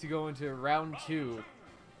now we get to go into round 2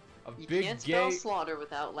 of You Big can't Gay. spell slaughter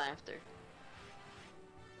without laughter.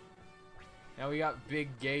 Now we got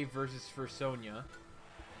Big Gay versus Fursonia.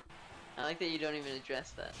 I like that you don't even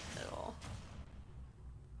address that at all.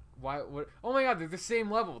 Why? What? Oh my God! They're the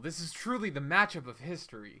same level. This is truly the matchup of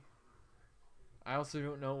history. I also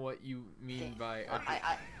don't know what you mean by.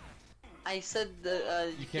 I said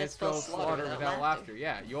the you can't spell slaughter without laughter.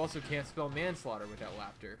 Yeah, you also can't spell manslaughter without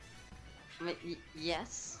laughter. I mean,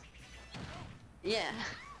 yes. Yeah.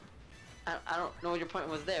 I don't know what your point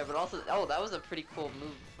was there, but also, oh, that was a pretty cool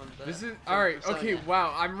move from the. This is all right. Okay,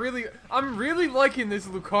 wow. I'm really liking this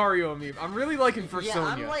Lucario amiibo. I'm really liking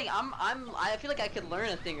Fursonia. Yeah, I feel like I could learn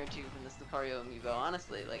a thing or two from this Lucario amiibo.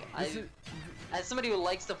 Honestly, like as somebody who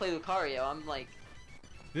likes to play Lucario, I'm like.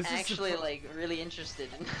 Actually, like really interested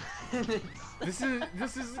in this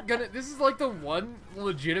is like the one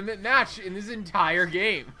legitimate match in this entire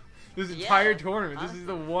game. This entire tournament. This is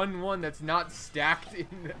the one that's not stacked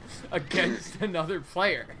against another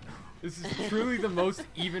player. This is truly the most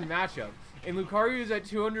even matchup. And Lucario is at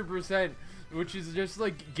 200%, which is just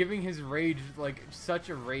like giving his rage like such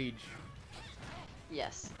a rage.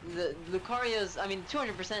 Yes, the Lucario's. I mean,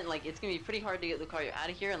 200%. Like, it's gonna be pretty hard to get Lucario out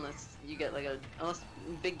of here unless you get like unless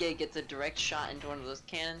Big Gay gets a direct shot into one of those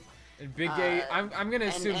cannons. And Big Gay, I'm gonna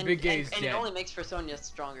assume Big Gay's dead. And it only makes Fursonia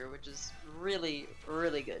stronger, which is really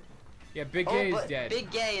good. Yeah, Big Gay is dead. Big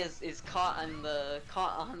Gay is caught on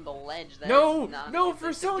the ledge. That no,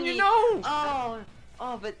 Fursonia, no!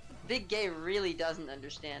 Oh, but Big Gay really doesn't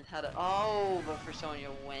understand how to. Oh, but Fursonia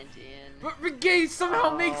went in. But Big Gay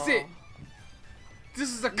somehow makes it.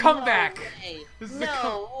 This is a comeback.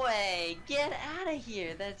 No way! Get out of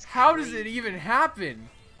here. That's. How does it even happen?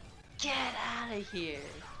 Get out of here.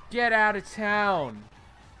 Get out of town.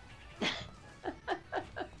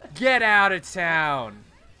 Get out of town.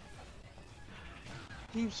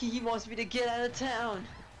 He wants me to get out of town.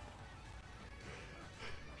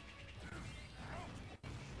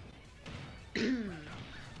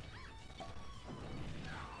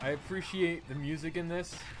 I appreciate the music in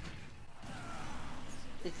this.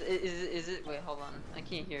 Is it? Wait, hold on. I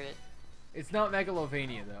can't hear it. It's not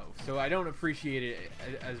Megalovania though, so I don't appreciate it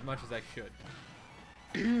as much as I should.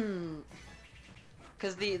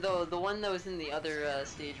 Cause the one that was in the other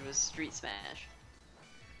stage was Street Smash.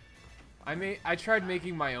 I tried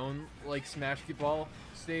making my own like SmashketBall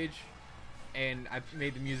stage, and I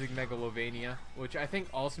made the music Megalovania, which I think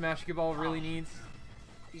all SmashketBall really needs.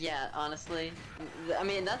 Yeah, honestly, I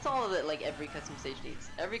mean that's all that like every custom stage needs.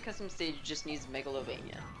 Every custom stage just needs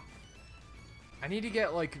Megalovania. I need to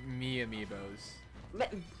get like me amiibos.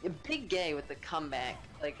 Big Gay with the comeback,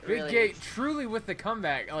 like Big really. Gay truly with the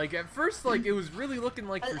comeback. Like at first, like it was really looking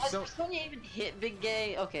like Has Frisonia even hit Big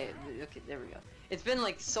Gay? Okay, there we go. It's been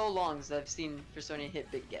like so long since I've seen Frisonia hit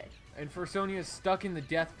Big Gay. And Frisonia is stuck in the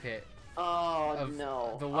death pit. Oh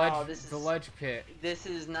no! The ledge, oh, the ledge pit. This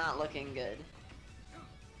is not looking good.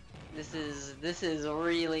 This is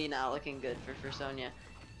really not looking good for Frisonia.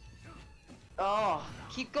 Oh,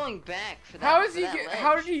 keep going back for that. How is he? Ledge.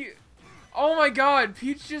 How did he? Oh my God!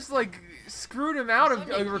 Peach just like screwed him out of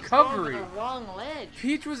a recovery. On the wrong ledge.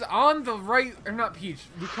 Peach was on the right, or not Peach.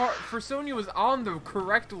 Frisonia was on the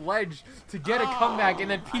correct ledge to get a comeback, and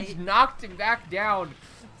then Peach knocked him back down,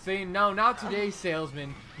 saying, "No, not today,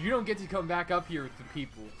 salesman. You don't get to come back up here with the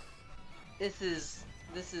people." This is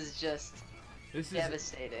just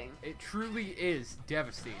devastating. It truly is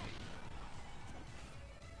devastating.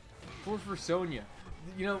 For Frisonia.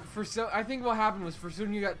 You know, I think what happened was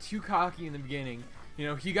Frisonia got too cocky in the beginning. You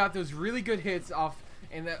know, he got those really good hits off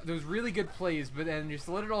and those really good plays, but then just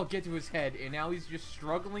let it all get to his head, and now he's just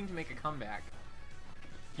struggling to make a comeback.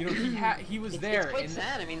 You know, he was there. It's quite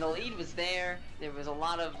sad. I mean, the lead was there. There was a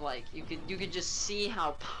lot of like you could just see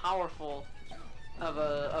how powerful of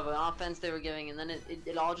an offense they were giving, and then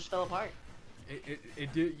it all just fell apart.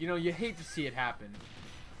 It did. You know, you hate to see it happen.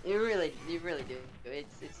 You really do.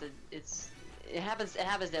 It happens to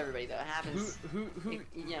everybody though. It happens. You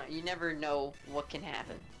know, you never know what can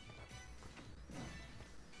happen.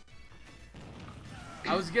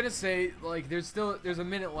 I was gonna say, like, there's a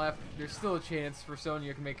minute left. There's still a chance for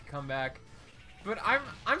Sonya can make a comeback, but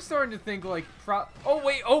I'm starting to think like,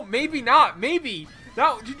 maybe not. Maybe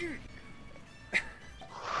that did you?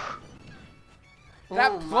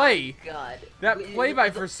 That play, God. That play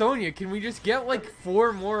by Frisonia, can we just get like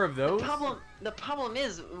 4 more of those? The problem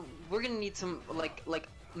is we're gonna need some like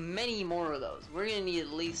many more of those. We're gonna need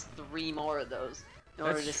at least 3 more of those in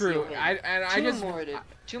order to true. seal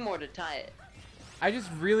 2 more to tie it. I just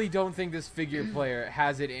really don't think this figure player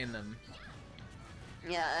has it in them.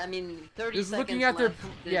 Yeah, I mean 30 just seconds looking at left,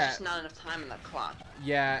 there's just not enough time on the clock.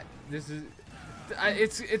 Yeah, this is.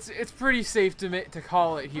 It's pretty safe to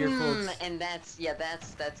call it here, folks. And that's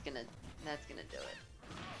gonna do it.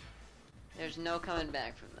 There's no coming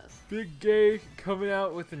back from this. Big Gay coming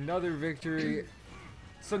out with another victory.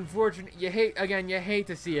 It's unfortunate. You hate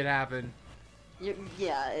to see it happen.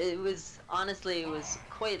 Yeah, it was honestly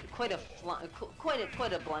quite a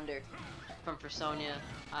blunder from Frisonia.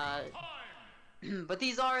 But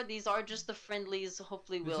these are just the friendlies.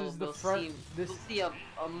 Hopefully we'll see a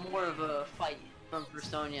more of a fight from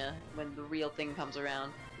Frisonia when the real thing comes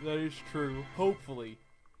around. That is true. Hopefully.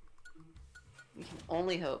 We can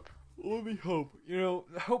only hope. Let me hope. You know,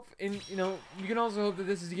 you can also hope that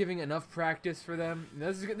this is giving enough practice for them.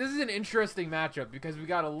 This is an interesting matchup because we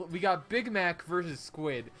got Big Mac versus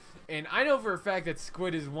Squid, and I know for a fact that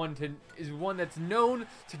Squid is one that's known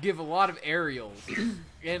to give a lot of aerials,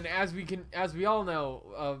 and as we all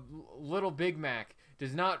know, little Big Mac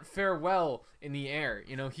does not fare well in the air.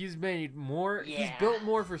 You know, he's built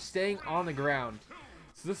more for staying on the ground.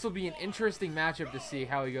 So this will be an interesting matchup to see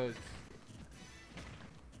how he goes.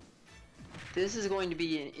 This is going to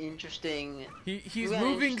be an interesting. He's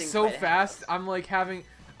moving so fast. I'm like I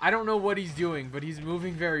don't know what he's doing, but he's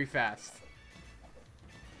moving very fast.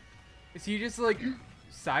 Is he just like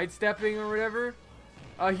sidestepping or whatever?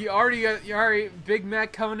 He already got Big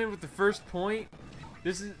Mac coming in with the first point.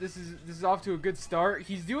 This is off to a good start.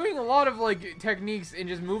 He's doing a lot of like techniques and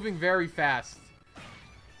just moving very fast.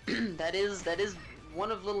 that is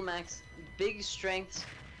one of Little Mac's big strengths.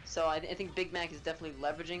 So I think Big Mac is definitely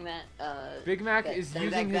leveraging that. Big Mac is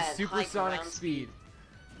using his supersonic speed.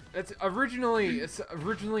 That's originally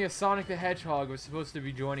a Sonic the Hedgehog was supposed to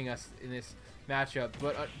be joining us in this matchup,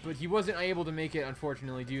 but he wasn't able to make it,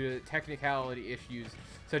 unfortunately, due to technicality issues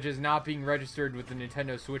such as not being registered with the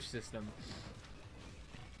Nintendo Switch system.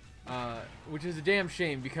 Which is a damn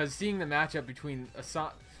shame because seeing the matchup between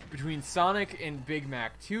Sonic and Big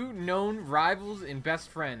Mac, 2 known rivals and best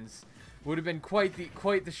friends, would have been quite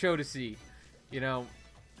the show to see. You know,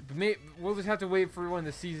 we'll just have to wait for when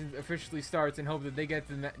the season officially starts and hope that they get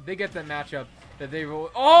that matchup that they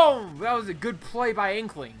will. Oh, that was a good play by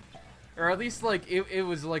Inkling, or at least like it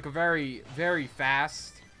was like a very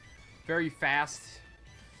fast.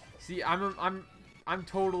 See, I'm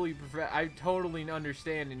totally I totally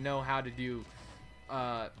understand and know how to do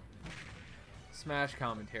Smash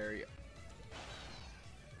commentary.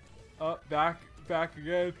 Oh, back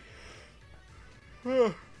again.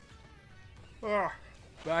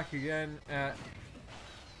 Back again at...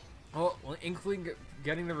 Oh, well, Inkling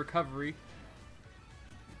getting the recovery.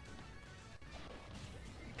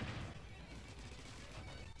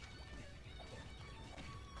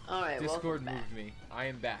 Alright, Discord welcome moved me. I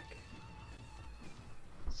am back.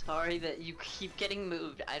 Sorry that you keep getting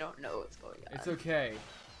moved. I don't know what's going on. It's okay.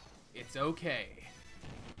 It's okay.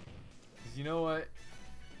 'Cause you know what?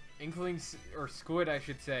 Inkling, or Squid I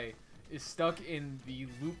should say, is stuck in the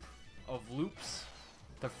loop of loops.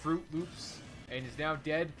 The Fruit Loops, and is now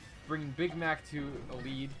dead, bringing Big Mac to a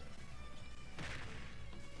lead.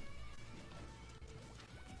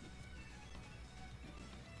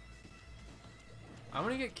 I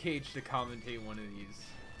want to get Cage to commentate one of these.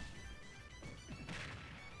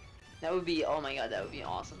 That would be, oh my god, that would be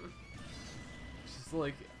awesome. Just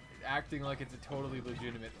like acting like it's a totally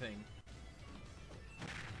legitimate thing.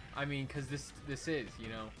 I mean, cause this is, you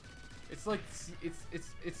know, it's like it's.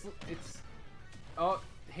 Oh,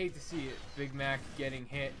 hate to see it. Big Mac getting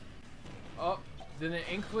hit. Oh, then the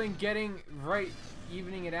Inkling getting right,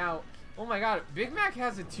 evening it out. Oh my god, Big Mac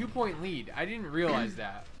has a 2-point lead. I didn't realize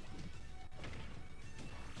that.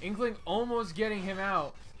 Inkling almost getting him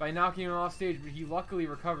out by knocking him off stage, but he luckily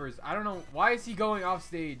recovers. I don't know, why is he going off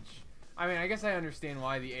stage? I mean, I guess I understand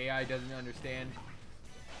why the AI doesn't understand.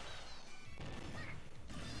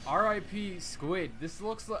 R.I.P. Squid. This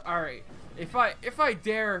looks like, alright. If I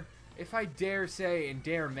dare say and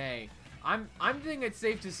dare may, I'm thinking it's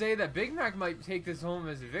safe to say that Big Mac might take this home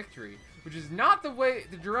as a victory, which is not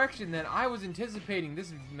the direction that I was anticipating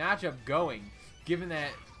this matchup going, given that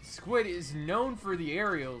Squid is known for the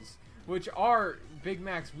aerials, which are Big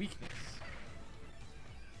Mac's weakness.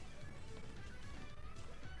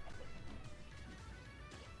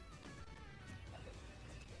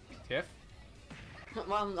 Tiff?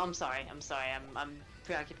 Well, I'm sorry. I'm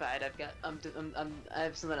preoccupied. I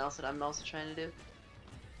have something else that I'm also trying to do.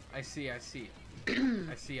 I see. I see.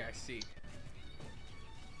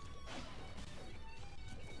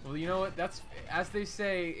 Well, you know what? That's, as they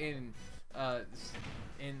say in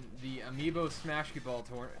the Amiibo SmashketBall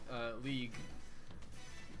league,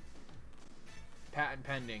 patent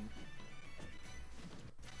pending.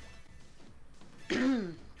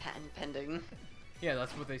 Patent pending. Yeah,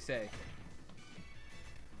 that's what they say.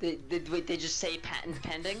 Wait, they just say patent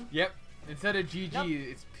pending? Yep. Instead of GG, nope.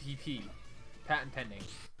 It's PP. Patent pending.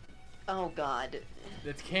 Oh god.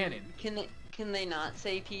 That's canon. Can they not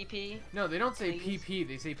say PP? No, they don't say PP.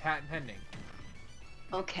 They say patent pending.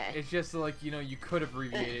 Okay. It's just like, you know, you could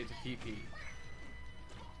abbreviate it to PP.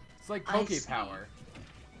 It's like Poke Power.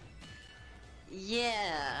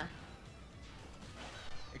 Yeah.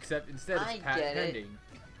 Except instead it's patent pending.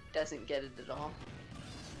 Doesn't get it at all.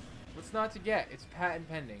 What's not to get? It's patent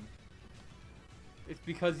pending. It's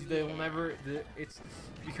because they will never. It's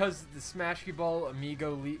because the SmashketBall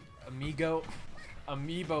Amiibo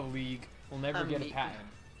League will never get a patent.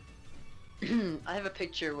 I have a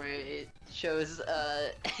picture where it shows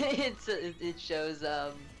it shows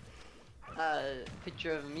a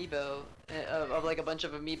picture of Amiibo of like a bunch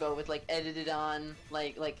of Amiibo with like edited on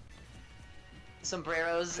like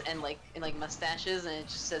sombreros and like mustaches, and it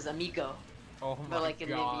just says Amigo. Oh my but like god.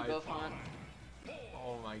 in the Amiibo font.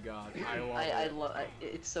 Oh my god, I love it.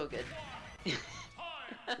 It's so good. It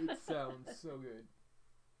sounds so good.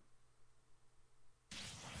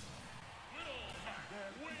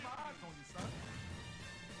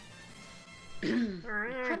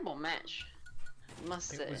 Incredible match, I must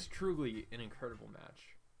say. It was truly an incredible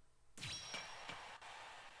match.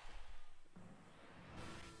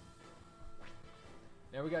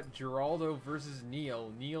 Now we got Geraldo versus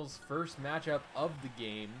Neil. Neil's first matchup of the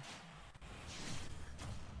game.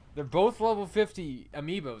 They're both level 50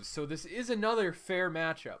 amiibos, so this is another fair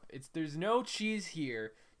matchup. There's no cheese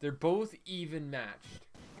here. They're both even matched.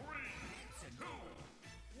 3, 2,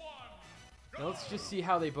 1, now let's just see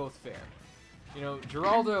how they both fare. You know,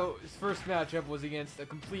 Geraldo's first matchup was against a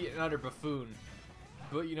complete and utter buffoon.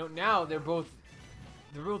 But you know, now they're both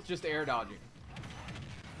just air dodging.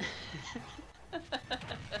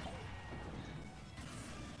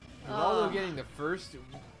 Geraldo getting the first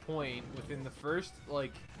point within the first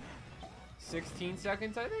like 16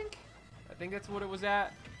 seconds, I think that's what it was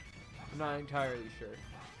at. I'm not entirely sure.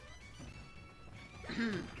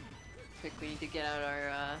 Quick, we need to get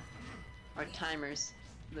out our timers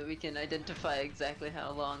so that we can identify exactly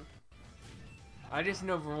how long. I just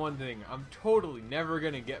know for one thing, I'm totally never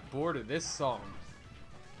gonna get bored of this song.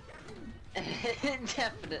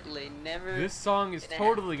 Definitely never. This song is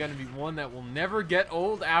totally gonna be one that will never get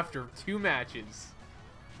old after 2 matches.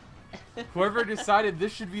 Whoever decided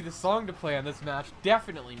this should be the song to play on this match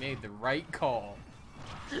definitely made the right call.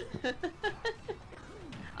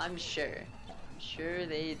 I'm sure. I'm sure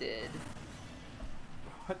they did.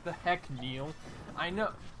 What the heck, Neil? I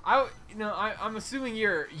know. I'm assuming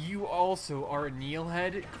you also are a Neil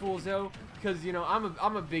head, Coolzo, because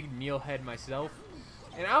I'm a big Neil head myself,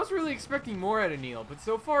 and I was really expecting more out of Neil, but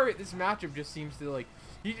so far this matchup just seems to like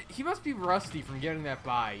he must be rusty from getting that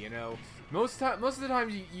bye. Most of the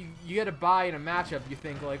times you get a bye in a matchup, you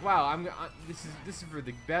think like, wow, this is for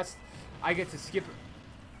the best. I get to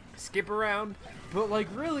skip around, but like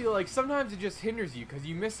really, like sometimes it just hinders you because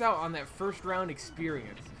you miss out on that first round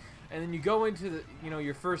experience, and then you go into the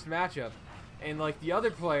your first matchup, and like the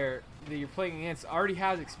other player that you're playing against already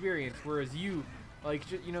has experience, whereas you like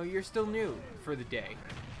you're still new for the day.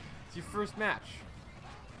 It's your first match.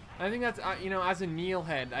 I think that's as a Neil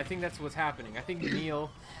head, I think that's what's happening. I think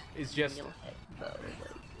Neil is just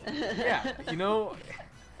yeah,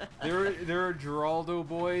 there are Geraldo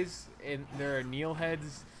boys and there are Neil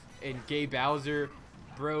heads and Gay Bowser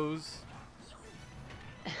bros.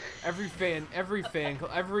 Every teammate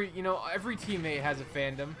has a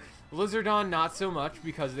fandom. Lizardon not so much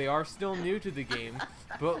because they are still new to the game,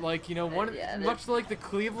 but like much like the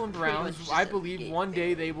Cleveland Browns, I believe one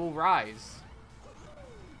day they will rise.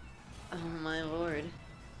 Oh my lord.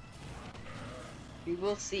 We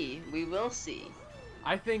will see. We will see.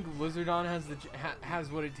 I think Lizardon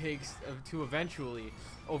has what it takes to eventually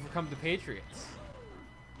overcome the Patriots.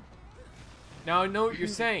 Now I know what you're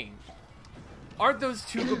saying. Aren't those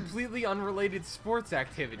two completely unrelated sports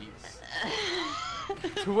activities?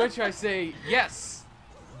 To which I say, yes,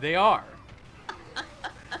 they are.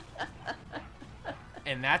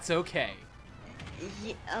 And that's okay.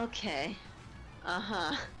 Yeah, okay.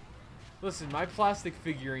 Uh-huh. Listen, my plastic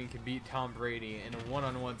figurine can beat Tom Brady in a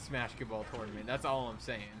one-on-one SmashketBall tournament. That's all I'm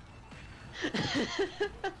saying.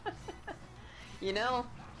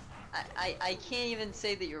 I can't even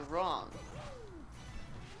say that you're wrong.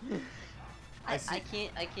 I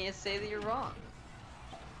can't say that you're wrong.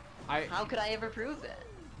 How could I ever prove that?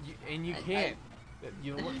 You can't.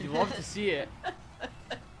 You love to see it.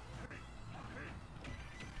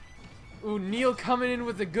 Ooh, Neil coming in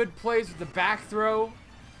with a good plays with the back throw.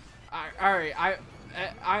 Alright,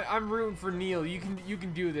 I'm rooting for Neil. You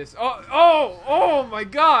can do this. Oh my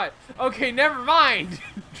God. Okay, never mind.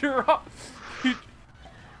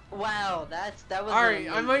 Wow, that was. Alright,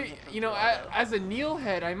 I might as a Neil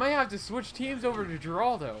head, I might have to switch teams over to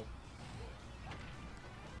Geraldo.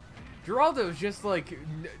 Geraldo's just like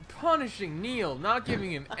punishing Neil, not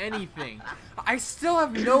giving him anything. I still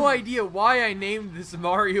have no idea why I named this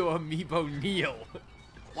Mario amiibo Neil.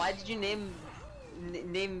 Why did you name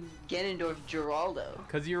Ganondorf Geraldo?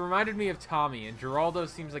 Because he reminded me of Tommy, and Geraldo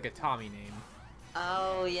seems like a Tommy name.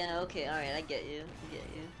 Oh yeah, okay, alright, I get you.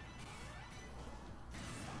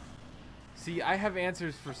 See, I have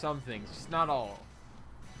answers for some things, just not all.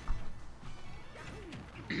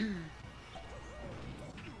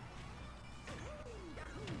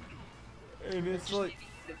 And it's like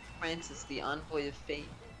Francis, the envoy of fate.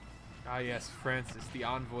 Ah yes, Francis, the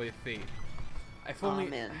envoy of fate. If Oh only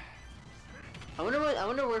man. I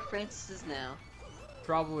wonder where Francis is now.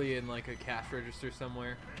 Probably in like a cash register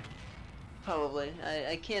somewhere. Probably.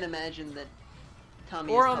 I can't imagine that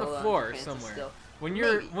Tommy Or is on the held to floor Francis somewhere. still. When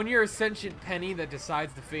you're a sentient penny that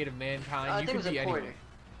decides the fate of mankind, you I think can it was be a anywhere. quarter.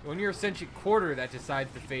 When you're a sentient quarter that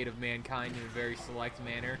decides the fate of mankind in a very select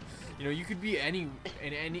manner, you could be in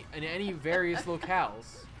any various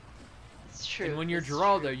locales. It's true. And when you're it's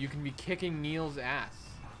Geraldo, true. you can be kicking Neil's ass,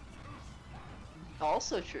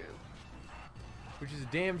 Also true. which is a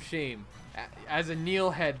damn shame. As a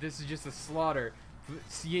Neil head, this is just a slaughter.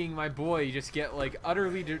 Seeing my boy just get like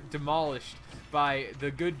utterly demolished by the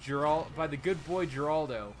good boy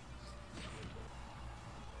Geraldo.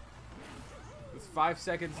 With 5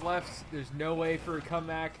 seconds left, there's no way for a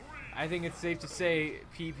comeback. I think it's safe to say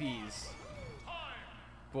PPs.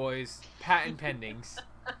 Boys, patent pendings.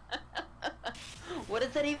 What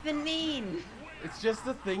does that even mean? It's just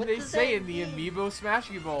the thing What they does say that in the mean? Amiibo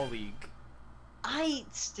SmashketBall League. I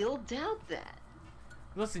still doubt that.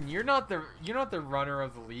 Listen, you're not the runner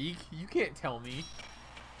of the league. You can't tell me.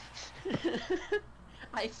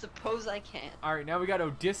 I suppose I can. All right, now we got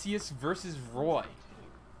Odysseus versus Roy.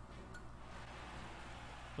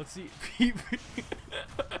 Let's see.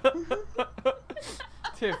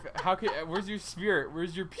 Tiff, where's your spirit?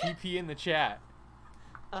 Where's your PP in the chat?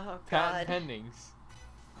 Oh Patent god. pendings.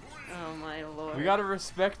 Oh my lord. We gotta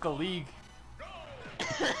respect the league.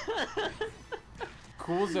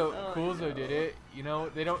 Coolzo no. did it. You know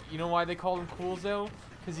You know why they call him Coolzo?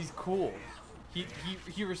 Because he's cool.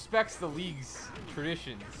 He respects the league's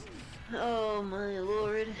traditions. Oh my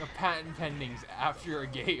lord. Of patent pendings after a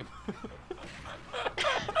game.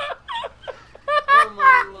 Oh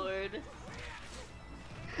my lord.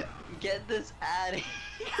 Get this out of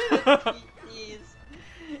here, please.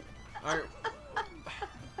 Alright.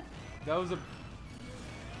 That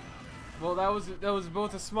was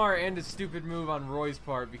both a smart and a stupid move on Roy's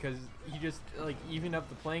part because he just like evened up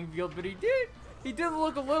the playing field, but he did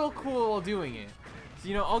look a little cool while doing it. So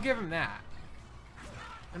you know, I'll give him that.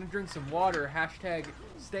 I'm gonna drink some water. Hashtag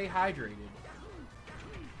stay hydrated.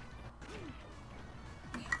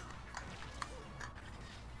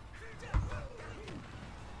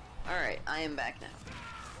 Alright, I am back now.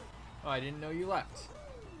 Oh, I didn't know you left.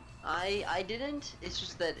 I didn't. It's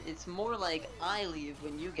just that it's more like I leave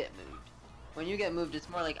when you get moved. When you get moved, it's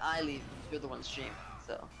more like I leave if you're the one streaming.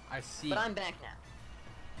 So. I see. But I'm back now.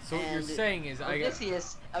 So what you're saying is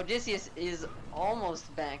Odysseus is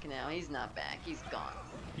almost back now. He's not back. He's gone.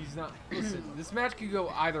 He's not. Listen, this match could go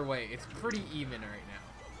either way. It's pretty even right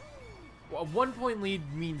now. A 1-point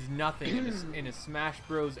lead means nothing in a Smash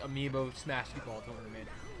Bros. Amiibo SmashketBall tournament.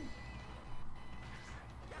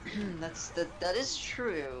 That is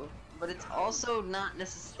true, but it's also not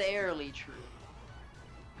necessarily true.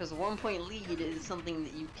 Because a 1-point lead is something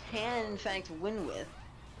that you can in fact win with,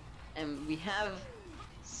 and we have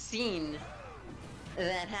seen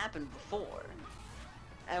that happen before.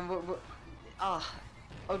 And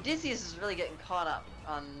Odysseus is really getting caught up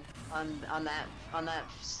on that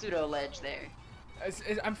pseudo ledge there.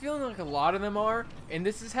 I'm feeling like a lot of them are, and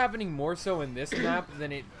this is happening more so in this map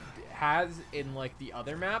than it has in like the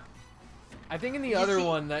other map. I think in the other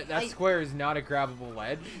one that square is not a grabbable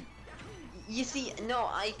ledge. You see, no,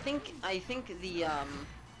 I think the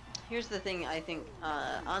here's the thing. I think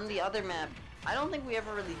on the other map, I don't think we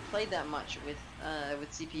ever really played that much with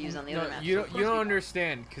CPUs on the other map. You don't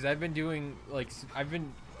understand, because I've been doing I've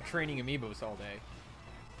been training Amiibos all day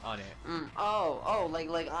on it. Oh,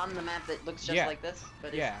 like on the map that looks just like this,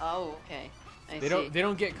 but yeah. Oh, okay. They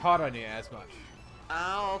don't get caught on it as much.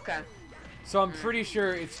 Oh, okay. So I'm pretty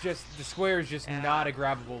sure it's just the square is just not a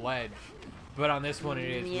grabbable ledge, but on this one it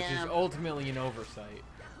is, which is ultimately an oversight.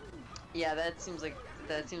 Yeah, that seems like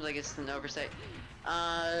it's an oversight.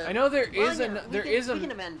 I know there is we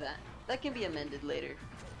can amend that. That can be amended later.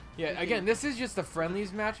 Yeah, again, this is just a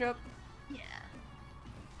Friendlies matchup. Yeah.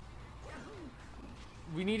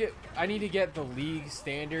 I need to get the league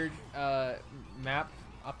standard map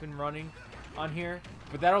up and running on here,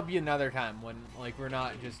 but that'll be another time when like we're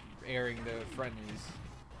not just airing the Friendlies.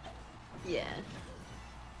 Yeah.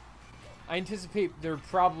 I anticipate there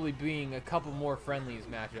probably being a couple more Friendlies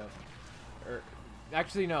matchups. Or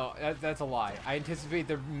actually no, that's a lie. I anticipate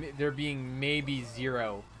there being maybe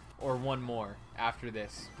 0 or 1 more after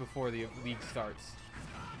this before the league starts.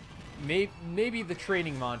 Maybe the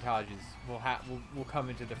training montages will come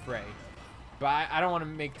into the fray, but I don't want to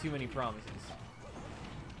make too many promises.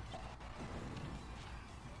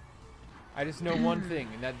 I just know one thing,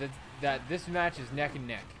 and that this match is neck and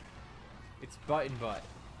neck. It's butt and butt.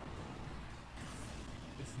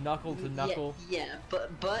 It's knuckle to knuckle. Yeah,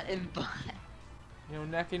 but butt and butt. You know,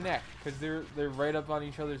 neck and neck, because they're right up on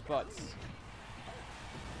each other's butts.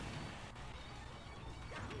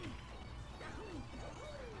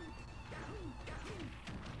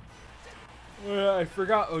 I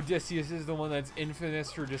forgot Odysseus is the one that's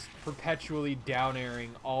infamous for just perpetually down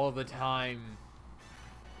airing all the time.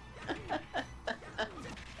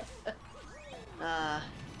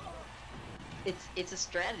 It's a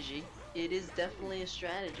strategy. It is definitely a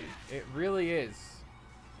strategy. It really is.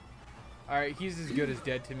 Alright, he's as good as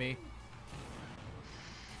dead to me.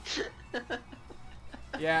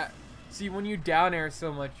 Yeah, see, when you down air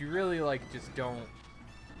so much, you really like just don't.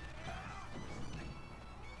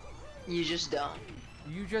 You just don't.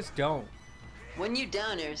 You just don't. When you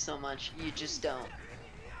down air so much, you just don't.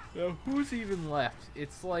 Now, who's even left?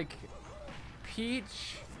 It's like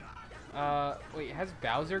Peach. Wait, has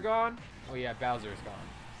Bowser gone? Oh yeah, Bowser's gone.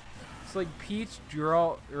 It's like Peach,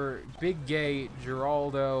 Big Gay,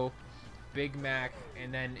 Geraldo, Big Mac,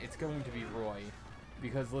 and then it's going to be Roy.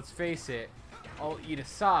 Because let's face it, I'll eat a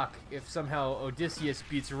sock if somehow Odysseus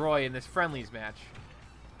beats Roy in this Friendlies match.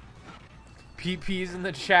 PP's in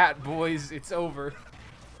the chat, boys. It's over.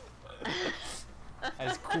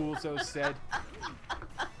 As Coolzo said.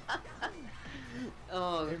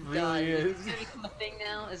 Oh It god. really is. Is it become a thing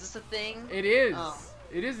now? Is this a thing? It is. Oh.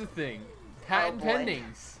 It is a thing. Patent boy.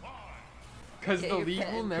 pendings. Because Get the your league will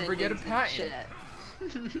patent never get a pendings in patent.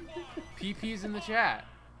 chat. PP's in the chat.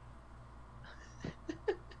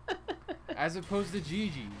 As opposed to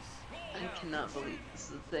GG's. I cannot believe this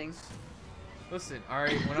is a thing. Listen,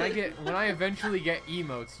 alright, when I eventually get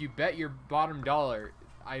emotes, you bet your bottom dollar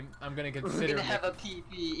I'm gonna We're consider gonna have a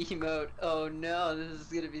PP emote. Oh no, this is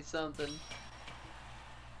gonna be something.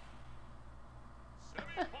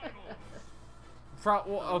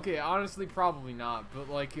 Well, okay, honestly, probably not, but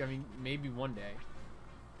like, I mean, maybe one day.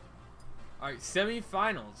 Alright,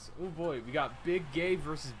 semifinals. Oh boy, we got Big Gay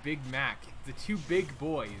versus Big Mac. The two big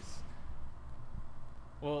boys.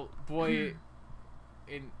 Well, boy,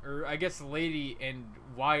 or I guess lady and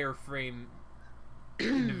wireframe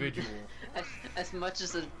individual. As much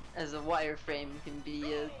as a wireframe can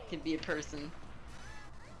be a person.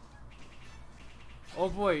 Oh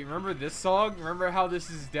boy, remember this song? Remember how this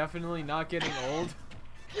is definitely not getting old?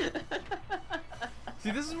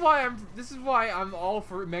 See, this is why I'm all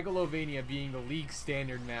for Megalovania being the league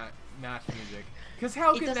standard match music. Cause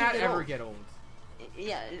how can that ever get old?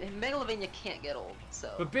 Yeah, Megalovania can't get old.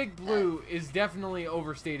 So. But Big Blue is definitely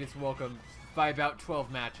overstayed its welcome by about 12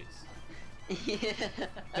 matches. Yeah.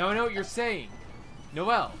 Now I know what you're saying,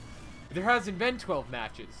 Noel. There hasn't been 12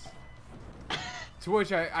 matches. To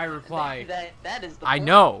which I reply, that is the I point.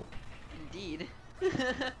 know. Indeed.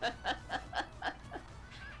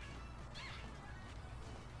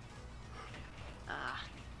 Ah.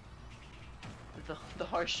 The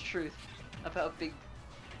harsh truth about Big.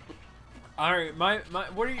 All right,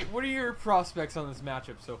 what are your prospects on this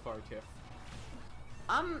matchup so far, Tiff?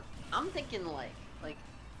 I'm thinking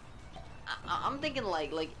I'm thinking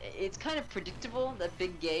like it's kind of predictable that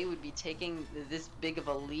Big Gay would be taking this big of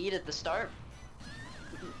a lead at the start.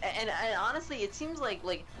 And honestly, it seems like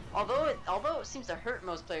although it seems to hurt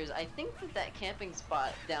most players, I think that camping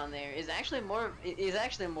spot down there is actually more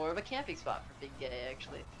of a camping spot for Big Gay.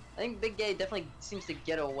 Actually, I think Big Gay definitely seems to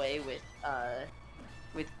get away with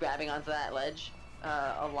grabbing onto that ledge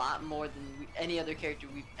a lot more than any other character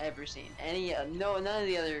we've ever seen. None of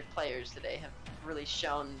the other players today have really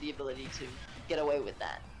shown the ability to get away with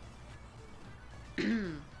that.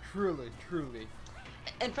 Truly.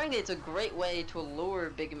 And frankly, it's a great way to lure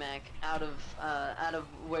Big Mac out of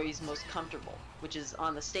where he's most comfortable, which is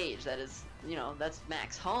on the stage. That is, that's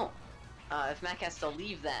Mac's home. If Mac has to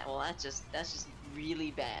leave that, well, that's just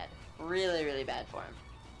really bad, really bad for him.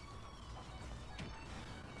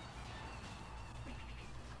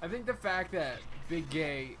 I think the fact that Big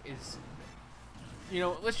Gay is,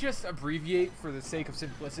 let's just abbreviate for the sake of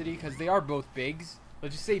simplicity, because they are both bigs.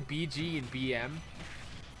 Let's just say BG and BM.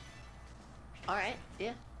 Alright,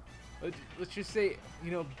 yeah. Let's just say,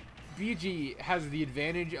 BG has the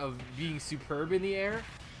advantage of being superb in the air,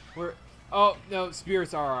 where, oh, no,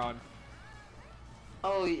 spirits are on.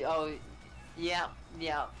 Oh, yeah.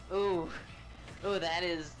 Ooh, that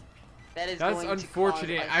is That's going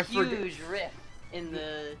unfortunate. to cause a huge rift in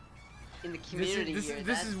the community here.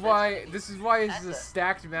 This is why this is a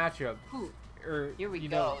stacked matchup. Whew. Or, Here we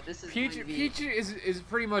go. This is Peach is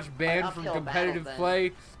pretty much banned from competitive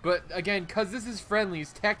play, but again, because this is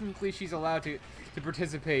Friendlies, technically she's allowed to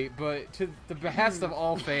participate, but to the behest of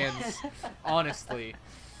all fans, honestly.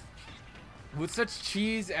 With such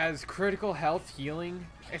cheese as critical health healing,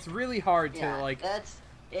 it's really hard to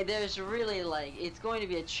there's really it's going to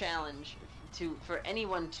be a challenge for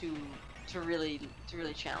anyone to really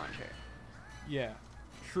challenge her. Yeah,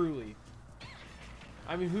 truly.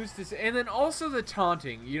 I mean, who's to say? And then also the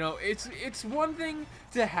taunting. It's one thing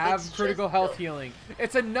to have critical health healing.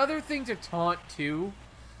 It's another thing to taunt too.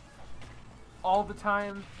 All the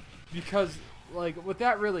time, because what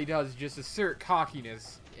that really does is just assert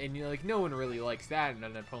cockiness, and no one really likes that in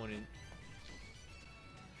an opponent.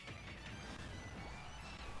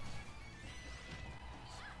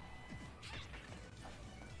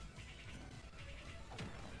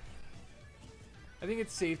 I think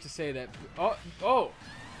it's safe to say that. Oh!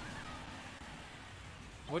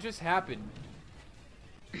 What just happened?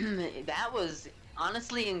 That was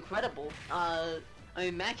honestly incredible. I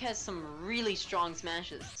mean, Mac has some really strong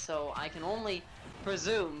smashes, so I can only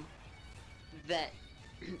presume that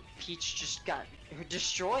Peach just got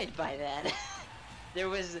destroyed by that. there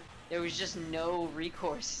was just no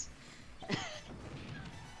recourse.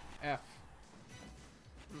 F.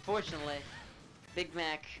 Unfortunately, Big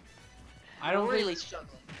Mac. I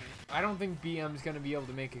don't think BM's gonna be able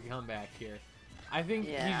to make a comeback here. I think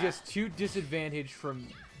he's just too disadvantaged from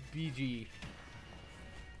BG.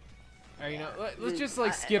 Or, let's just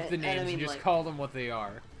skip the names and just call them what they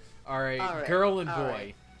are. All right, All right, girl and all boy.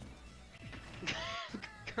 right.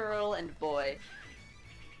 Girl and boy.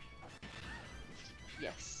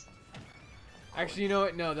 Yes. Actually, you know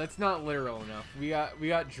what? No, that's not literal enough. We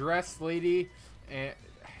got dress lady, and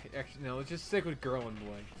actually no, let's just stick with girl and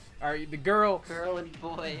boy. All right, the girl. Girl and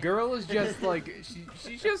boy. Girl is just like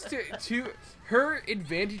she's just too. Her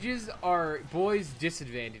advantages are boys'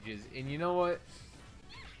 disadvantages, and you know what?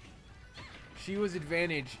 She was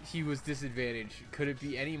advantage, he was disadvantage. Could it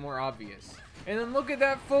be any more obvious? And then look at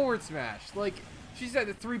that forward smash. Like, she's at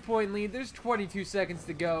the 3-point lead. There's 22 seconds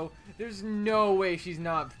to go. There's no way she's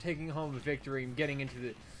not taking home a victory and getting into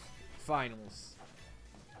the finals.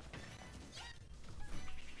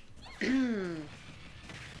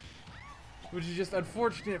 Which is just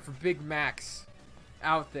unfortunate for Big Macs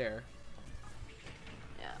out there.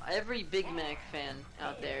 Yeah, every Big Mac fan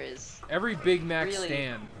out there is Every Big Mac really,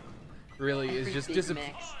 stan really is every just Big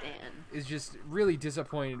Mac stan. is just really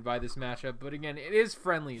disappointed by this matchup. But again, it is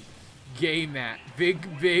Friendlies. Gay Mac.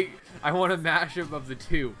 Big. I want a mashup of the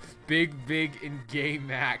two. Big, and Gay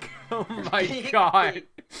Mac. Oh my god.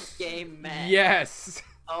 Gay Mac. Yes.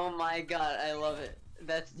 Oh my god, I love it.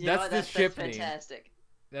 That's the ship name. fantastic.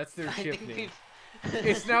 That's their I ship think name. we've-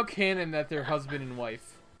 It's now canon that they're husband and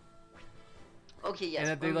wife. Okay, yes. And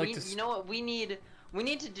that they but like to you know what? We need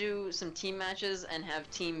to do some team matches and have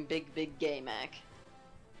team Big Gay Mac.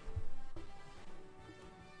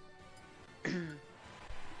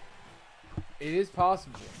 It is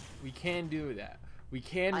possible. We can do that. We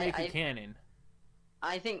can make a I- canon.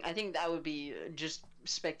 I think that would be just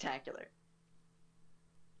spectacular.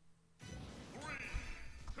 3,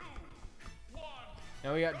 2, 1.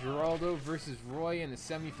 Now we got Geraldo versus Roy in the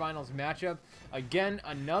semifinals matchup. Again,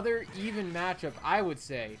 another even matchup, I would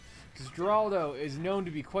say. Because Geraldo is known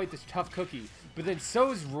to be quite this tough cookie. But then so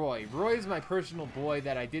is Roy. Roy is my personal boy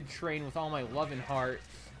that I did train with all my love and heart.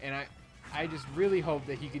 And I just really hope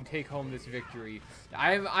that he can take home this victory.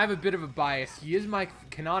 I have a bit of a bias. He is my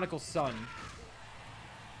canonical son.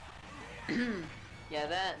 Yeah,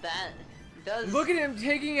 that does. Look at him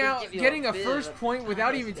taking does out, give you getting a bit first of a point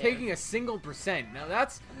without bias even there. taking a single percent. Now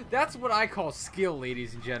that's what I call skill,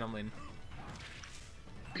 ladies and gentlemen.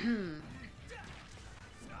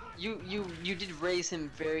 You did raise him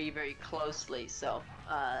very closely, so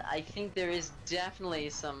I think there is definitely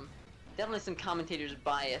some commentators'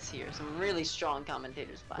 bias here. Some really strong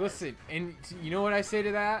commentators' bias. Listen, and you know what I say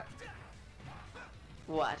to that?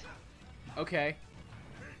 What? Okay.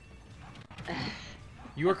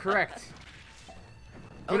 You are correct.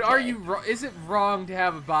 But Okay. are you? Is it wrong to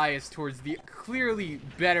have a bias towards the clearly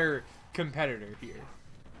better competitor here?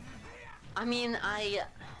 I mean,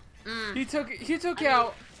 He took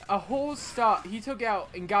out a whole stop. He took out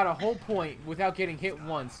and got a whole point without getting hit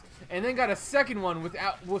once, and then got a second one with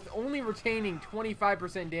only retaining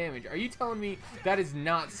 25% damage. Are you telling me that is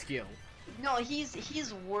not skill? No, he's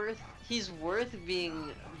worth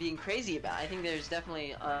being crazy about. I think there's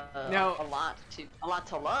definitely a lot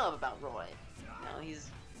to love about Roy. You know, he's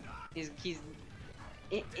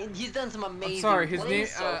done some amazing. I'm sorry, his plays name.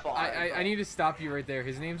 so far. I need to stop you right there.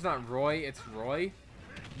 His name's not Roy. It's Roy.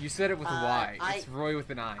 You said it with a Y. It's Roy with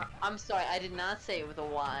an I. I'm sorry, I did not say it with a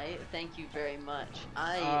Y. Thank you very much.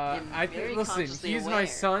 I am very listen, consciously he's aware. my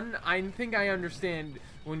son. I think I understand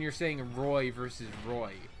when you're saying Roy versus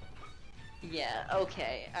Roy. Yeah.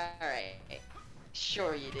 Okay. All right.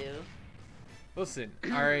 Sure you do. Listen,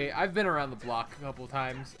 alright, I've been around the block a couple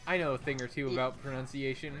times. I know a thing or two about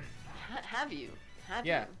pronunciation. Have you? Have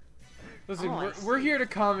Yeah. you? Listen, Oh, I we're see. here to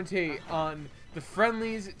commentate on the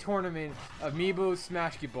Friendlies tournament Amiibo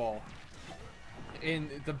SmashketBall. And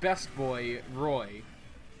the best boy, Roy.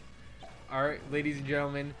 Alright, ladies and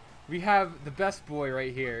gentlemen, we have the best boy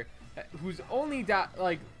right here, who's only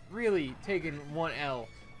really taken one L.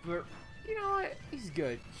 But you know what? He's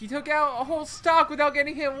good. He took out a whole stock without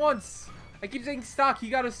getting hit once. I keep saying stock. He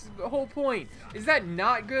got a whole point. Is that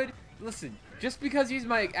not good? Listen, just because he's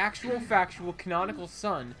my actual, factual, canonical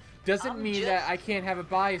son doesn't mean that I can't have a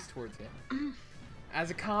bias towards him as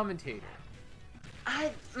a commentator.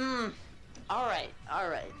 All right,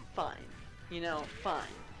 fine. You know, fine.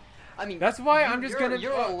 I mean, That's why I'm just gonna.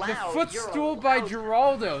 You're the allowed. footstool by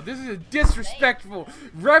Geraldo. This is a disrespectful.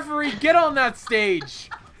 Referee, get on that stage.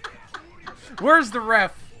 Where's the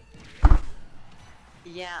ref?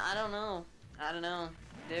 Yeah, I don't know.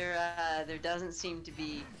 There doesn't seem to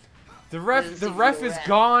be. The ref is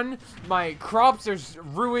gone. My crops are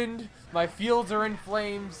ruined. My fields are in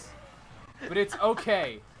flames. But it's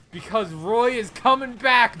okay because Roy is coming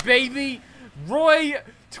back, baby. Roy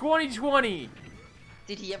 2020.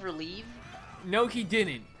 Did he ever leave? No, he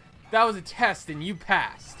didn't. That was a test and you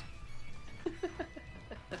passed.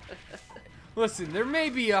 Listen, there may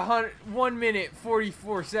be 1 minute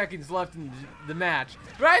 44 seconds left in the match,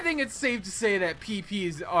 but I think it's safe to say that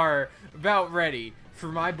PPs are about ready for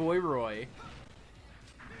my boy Roy.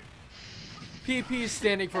 PP is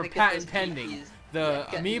standing for patent pending. The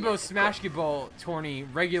Amiibo SmashketBall tourney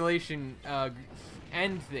regulation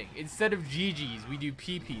end thing. Instead of GGs, we do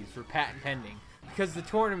PPs for patent pending. Because the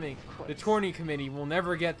tourney committee will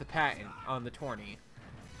never get the patent on the tourney.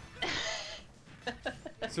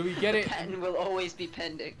 So we get it. The patent will always be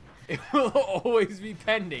pending. It will always be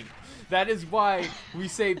pending. That is why we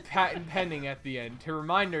say patent pending at the end, to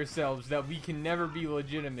remind ourselves that we can never be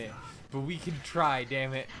legitimate. But we can try,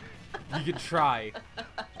 damn it. We can try.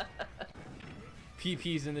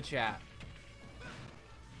 PP's in the chat.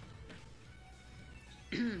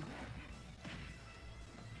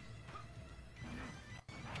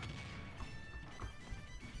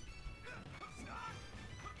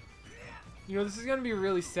 You know, this is gonna be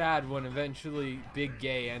really sad when eventually Big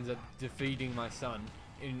Gay ends up defeating my son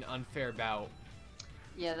in an unfair bout.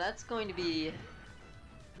 Yeah, that's going to be...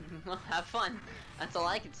 Well, have fun. That's all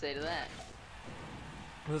I can say to that.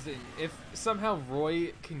 Listen, if somehow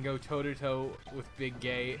Roy can go toe-to-toe with Big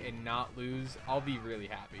Gay and not lose, I'll be really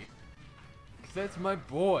happy. Because that's my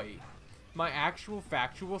boy. My actual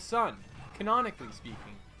factual son, canonically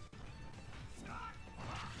speaking.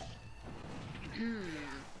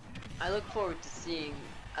 I look forward to seeing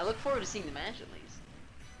the match at least.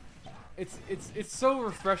 It's so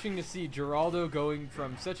refreshing to see Geraldo going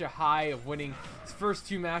from such a high of winning his first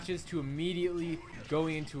 2 matches to immediately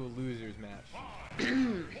going into a loser's match.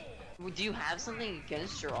 Do you have something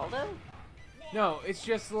against Geraldo? No, it's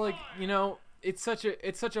just like, you know, it's such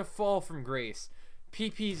a fall from grace.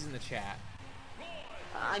 PP's in the chat.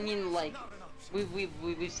 I mean, like,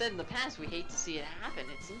 we've said in the past we hate to see it happen.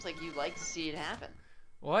 It seems like you like to see it happen.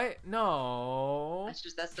 What? No.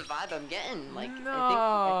 That's the vibe I'm getting. Like, No.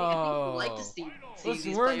 I think you like to see Listen,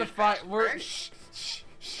 these we're in the players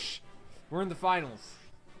We're in the finals.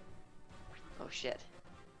 Oh shit.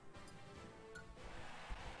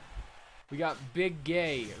 We got Big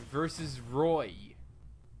Gay versus Roy.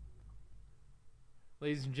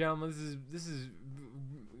 Ladies and gentlemen, this is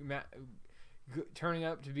turning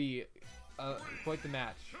up to be quite the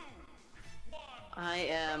match. I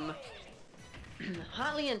am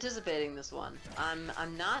hotly anticipating this one.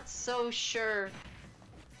 I'm not so sure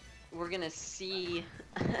we're gonna see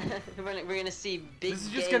we're gonna see Big Gay. This is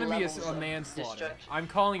just gonna be a manslaughter. I'm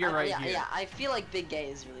calling it right here. Yeah, I feel like Big Gay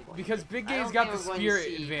is really going. Because Big Gay's got the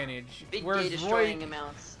spirit advantage, Big whereas Gay destroying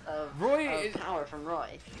amounts of power from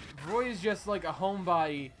Roy. Roy is just like a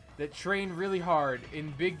homebody that trained really hard,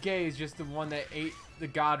 and Big Gay is just the one that ate the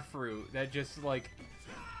god fruit. That just like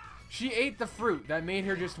she ate the fruit that made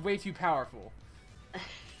her just way too powerful.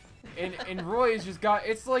 And Roy has just got.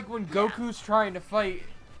 It's like when Goku's trying to fight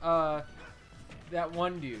that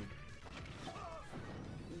one dude.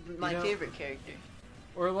 My favorite character.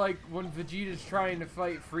 Or like when Vegeta's trying to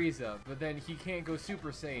fight Frieza, but then he can't go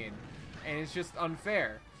Super Saiyan, and it's just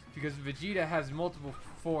unfair because Vegeta has multiple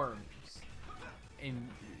forms, and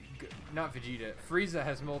not Vegeta. Frieza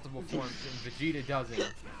has multiple forms, and Vegeta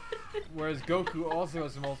doesn't. Whereas Goku also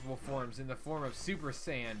has multiple forms in the form of Super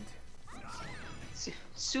Saiyan.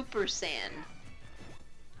 Super Saiyan.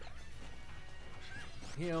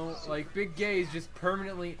 You know, like Big Gay is just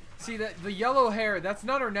permanently. See that the yellow hair? That's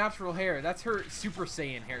not her natural hair. That's her Super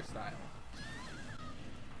Saiyan hairstyle.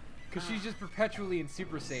 Cause she's just perpetually in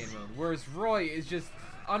Super Saiyan mode. Whereas Roy is just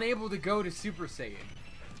unable to go to Super Saiyan.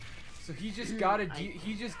 So he just gotta.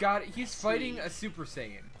 He's fighting a Super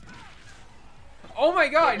Saiyan. Oh my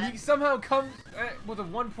God! Yeah, he somehow comes with a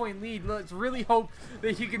 1-point lead. Let's really hope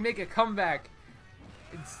that he can make a comeback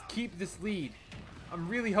and keep this lead. I'm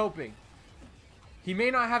really hoping. He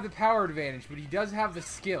may not have the power advantage, but he does have the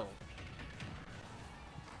skill.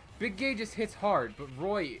 Big Gay just hits hard, but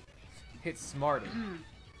Roy hits smarter.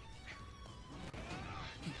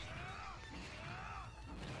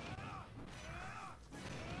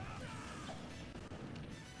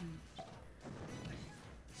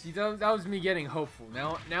 See, that was me getting hopeful.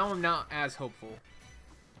 Now I'm not as hopeful.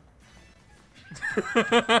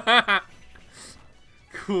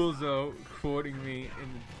 Coolzo quoting me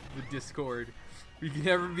in the Discord. We can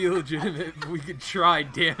never be legitimate, but we can try,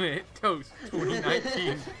 damn it. Toast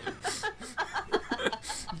 2019.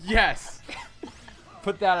 Yes!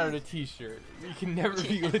 Put that on a t-shirt. We can never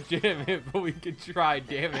be legitimate, but we can try,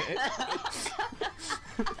 damn it.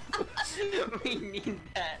 We need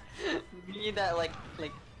that. We need that like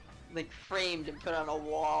framed and put on a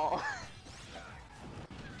wall.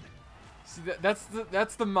 See, that's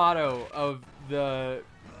the motto of the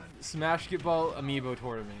SmashketBall Amiibo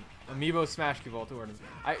tournament. Amiibo SmashketBall tournament.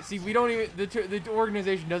 I see. We don't even. The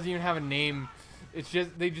organization doesn't even have a name. It's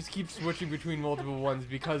just they just keep switching between multiple ones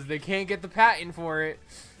because they can't get the patent for it,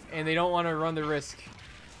 and they don't want to run the risk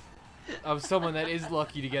of someone that is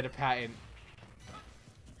lucky to get a patent.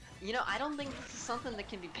 You know, I don't think this is something that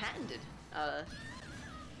can be patented.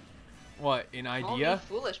 What, an Call me idea?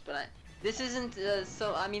 foolish, but this isn't.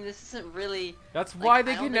 So I mean, this isn't really. That's like, why I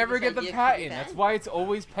they don't can think never this get the idea can be patent. That's patented. why it's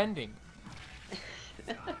always pending.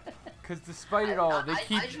 Because despite it all, they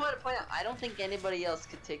keep. I just want to point out, I don't think anybody else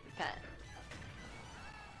could take the patent.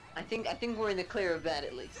 I think we're in the clear of that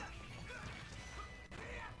at least.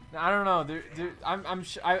 I don't know.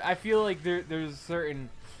 I feel like there's a certain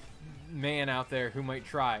man out there who might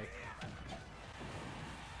try.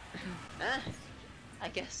 I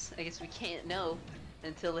guess we can't know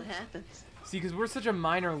until it happens. See, because we're such a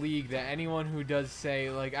minor league that anyone who does, say,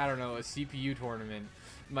 like, I don't know, a CPU tournament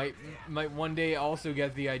might one day also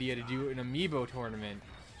get the idea to do an Amiibo tournament,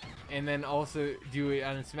 and then also do it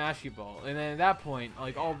on SmashketBall, and then at that point,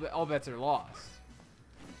 like, all bets are lost.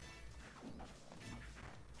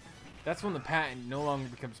 That's when the patent no longer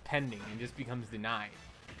becomes pending and just becomes denied.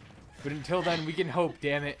 But until then, we can hope.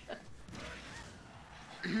 Damn it.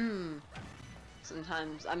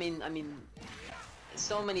 Sometimes, I mean,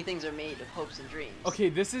 so many things are made of hopes and dreams. Okay,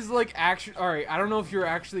 this is like actually. All right, I don't know if you're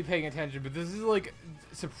actually paying attention, but this is like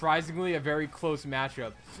surprisingly a very close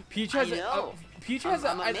matchup. Peach has Peach has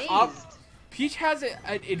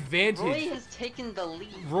an advantage. Roy has taken the lead.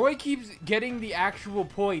 Roy keeps getting the actual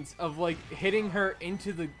points of like hitting her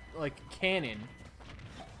into the like cannon.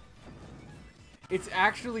 It's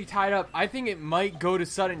actually tied up. I think it might go to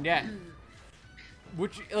sudden death.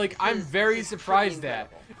 Which, like, I'm very surprised at.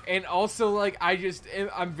 And also, like,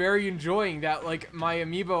 I'm very enjoying that, like, my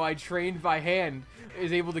Amiibo I trained by hand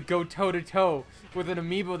is able to go toe-to-toe with an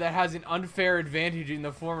Amiibo that has an unfair advantage in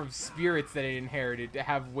the form of spirits that it inherited to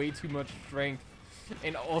have way too much strength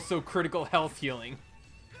and also critical health healing.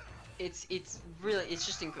 It's really, it's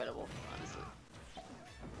just incredible, honestly.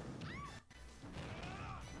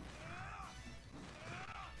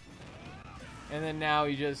 And then now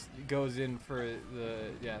he just goes in for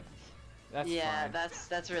the That's fine.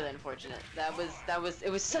 that's really unfortunate. It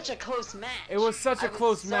was such a close match. It was such a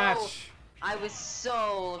close match. I was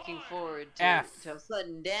so looking forward to a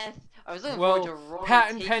sudden death. I was looking forward to Roy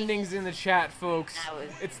patent taking pendings in the chat, folks.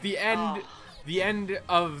 It's the end. The end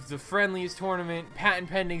of the Friendlies tournament. Patent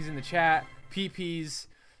pendings in the chat. PPs.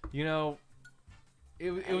 You know,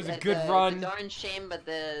 it was a good run. It's a darn shame, but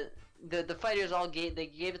the fighters all gave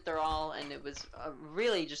it their all, and it was a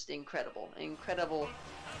really just incredible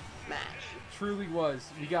match. It truly was.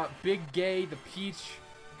 We got Big Gay, the Peach,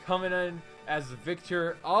 coming in as the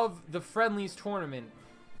victor of the Friendlies tournament.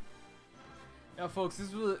 Now, folks,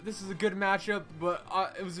 this is a good matchup, but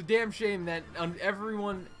it was a damn shame that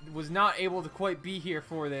everyone was not able to quite be here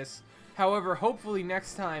for this. However, hopefully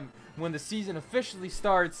next time when the season officially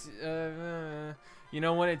starts, you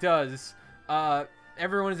know, when it does,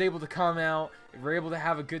 everyone is able to come out. We're able to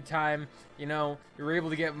have a good time. You know, you're able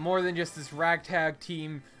to get more than just this ragtag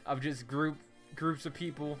team of just groups of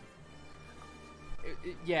people.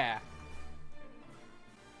 Yeah.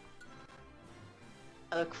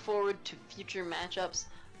 I look forward to future matchups.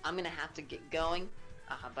 I'm gonna have to get going,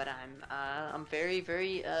 but I'm very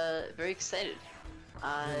excited.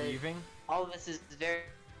 You're leaving? All of this is very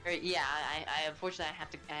yeah. I unfortunately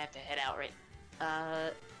I have to head out right.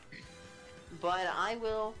 But I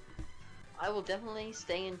will definitely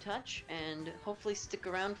stay in touch and hopefully stick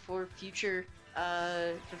around for future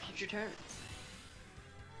tournaments.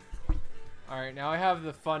 All right, now I have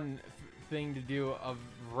the fun thing to do of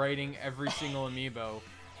writing every single Amiibo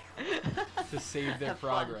to save their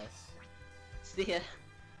progress. See ya.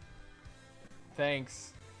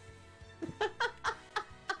 Thanks.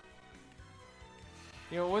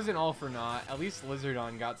 You know, it wasn't all for naught. At least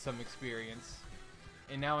Lizardon got some experience.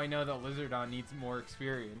 And now I know that Lizardon needs more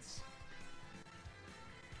experience.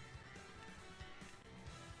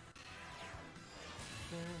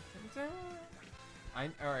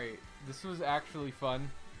 Alright, this was actually fun.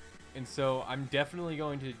 And so I'm definitely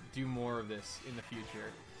going to do more of this in the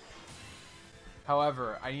future.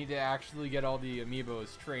 However, I need to actually get all the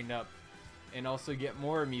Amiibos trained up. And also get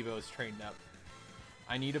more Amiibos trained up.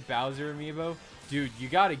 I need a Bowser Amiibo. Dude, you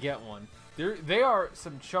gotta get one. They are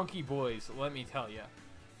some chunky boys, let me tell ya.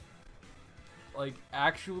 Like,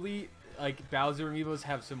 actually, like, Bowser Amiibos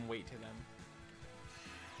have some weight to them.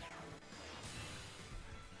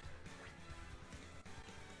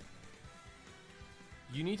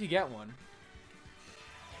 You need to get one.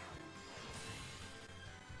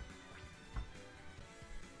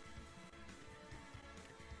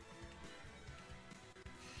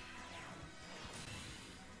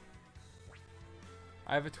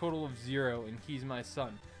 I have a total of 0, and he's my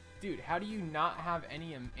son. Dude, how do you not have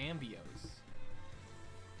any ambios?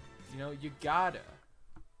 You know, you gotta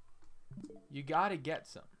get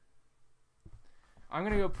some. I'm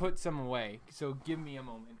gonna go put some away, so give me a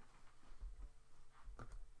moment.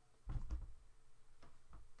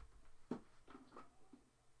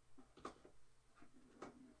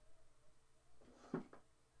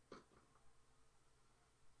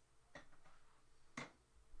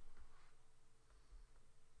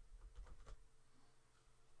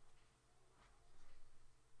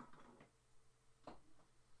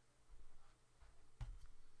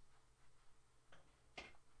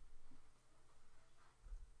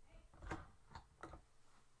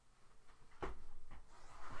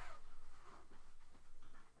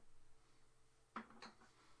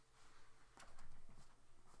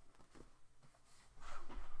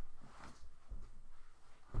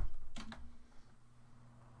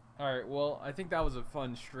 Alright, well, I think that was a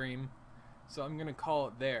fun stream, so I'm going to call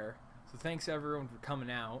it there. So thanks everyone for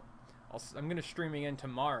coming out. I'm going to stream again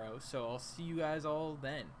tomorrow, so I'll see you guys all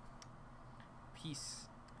then. Peace.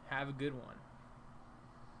 Have a good one.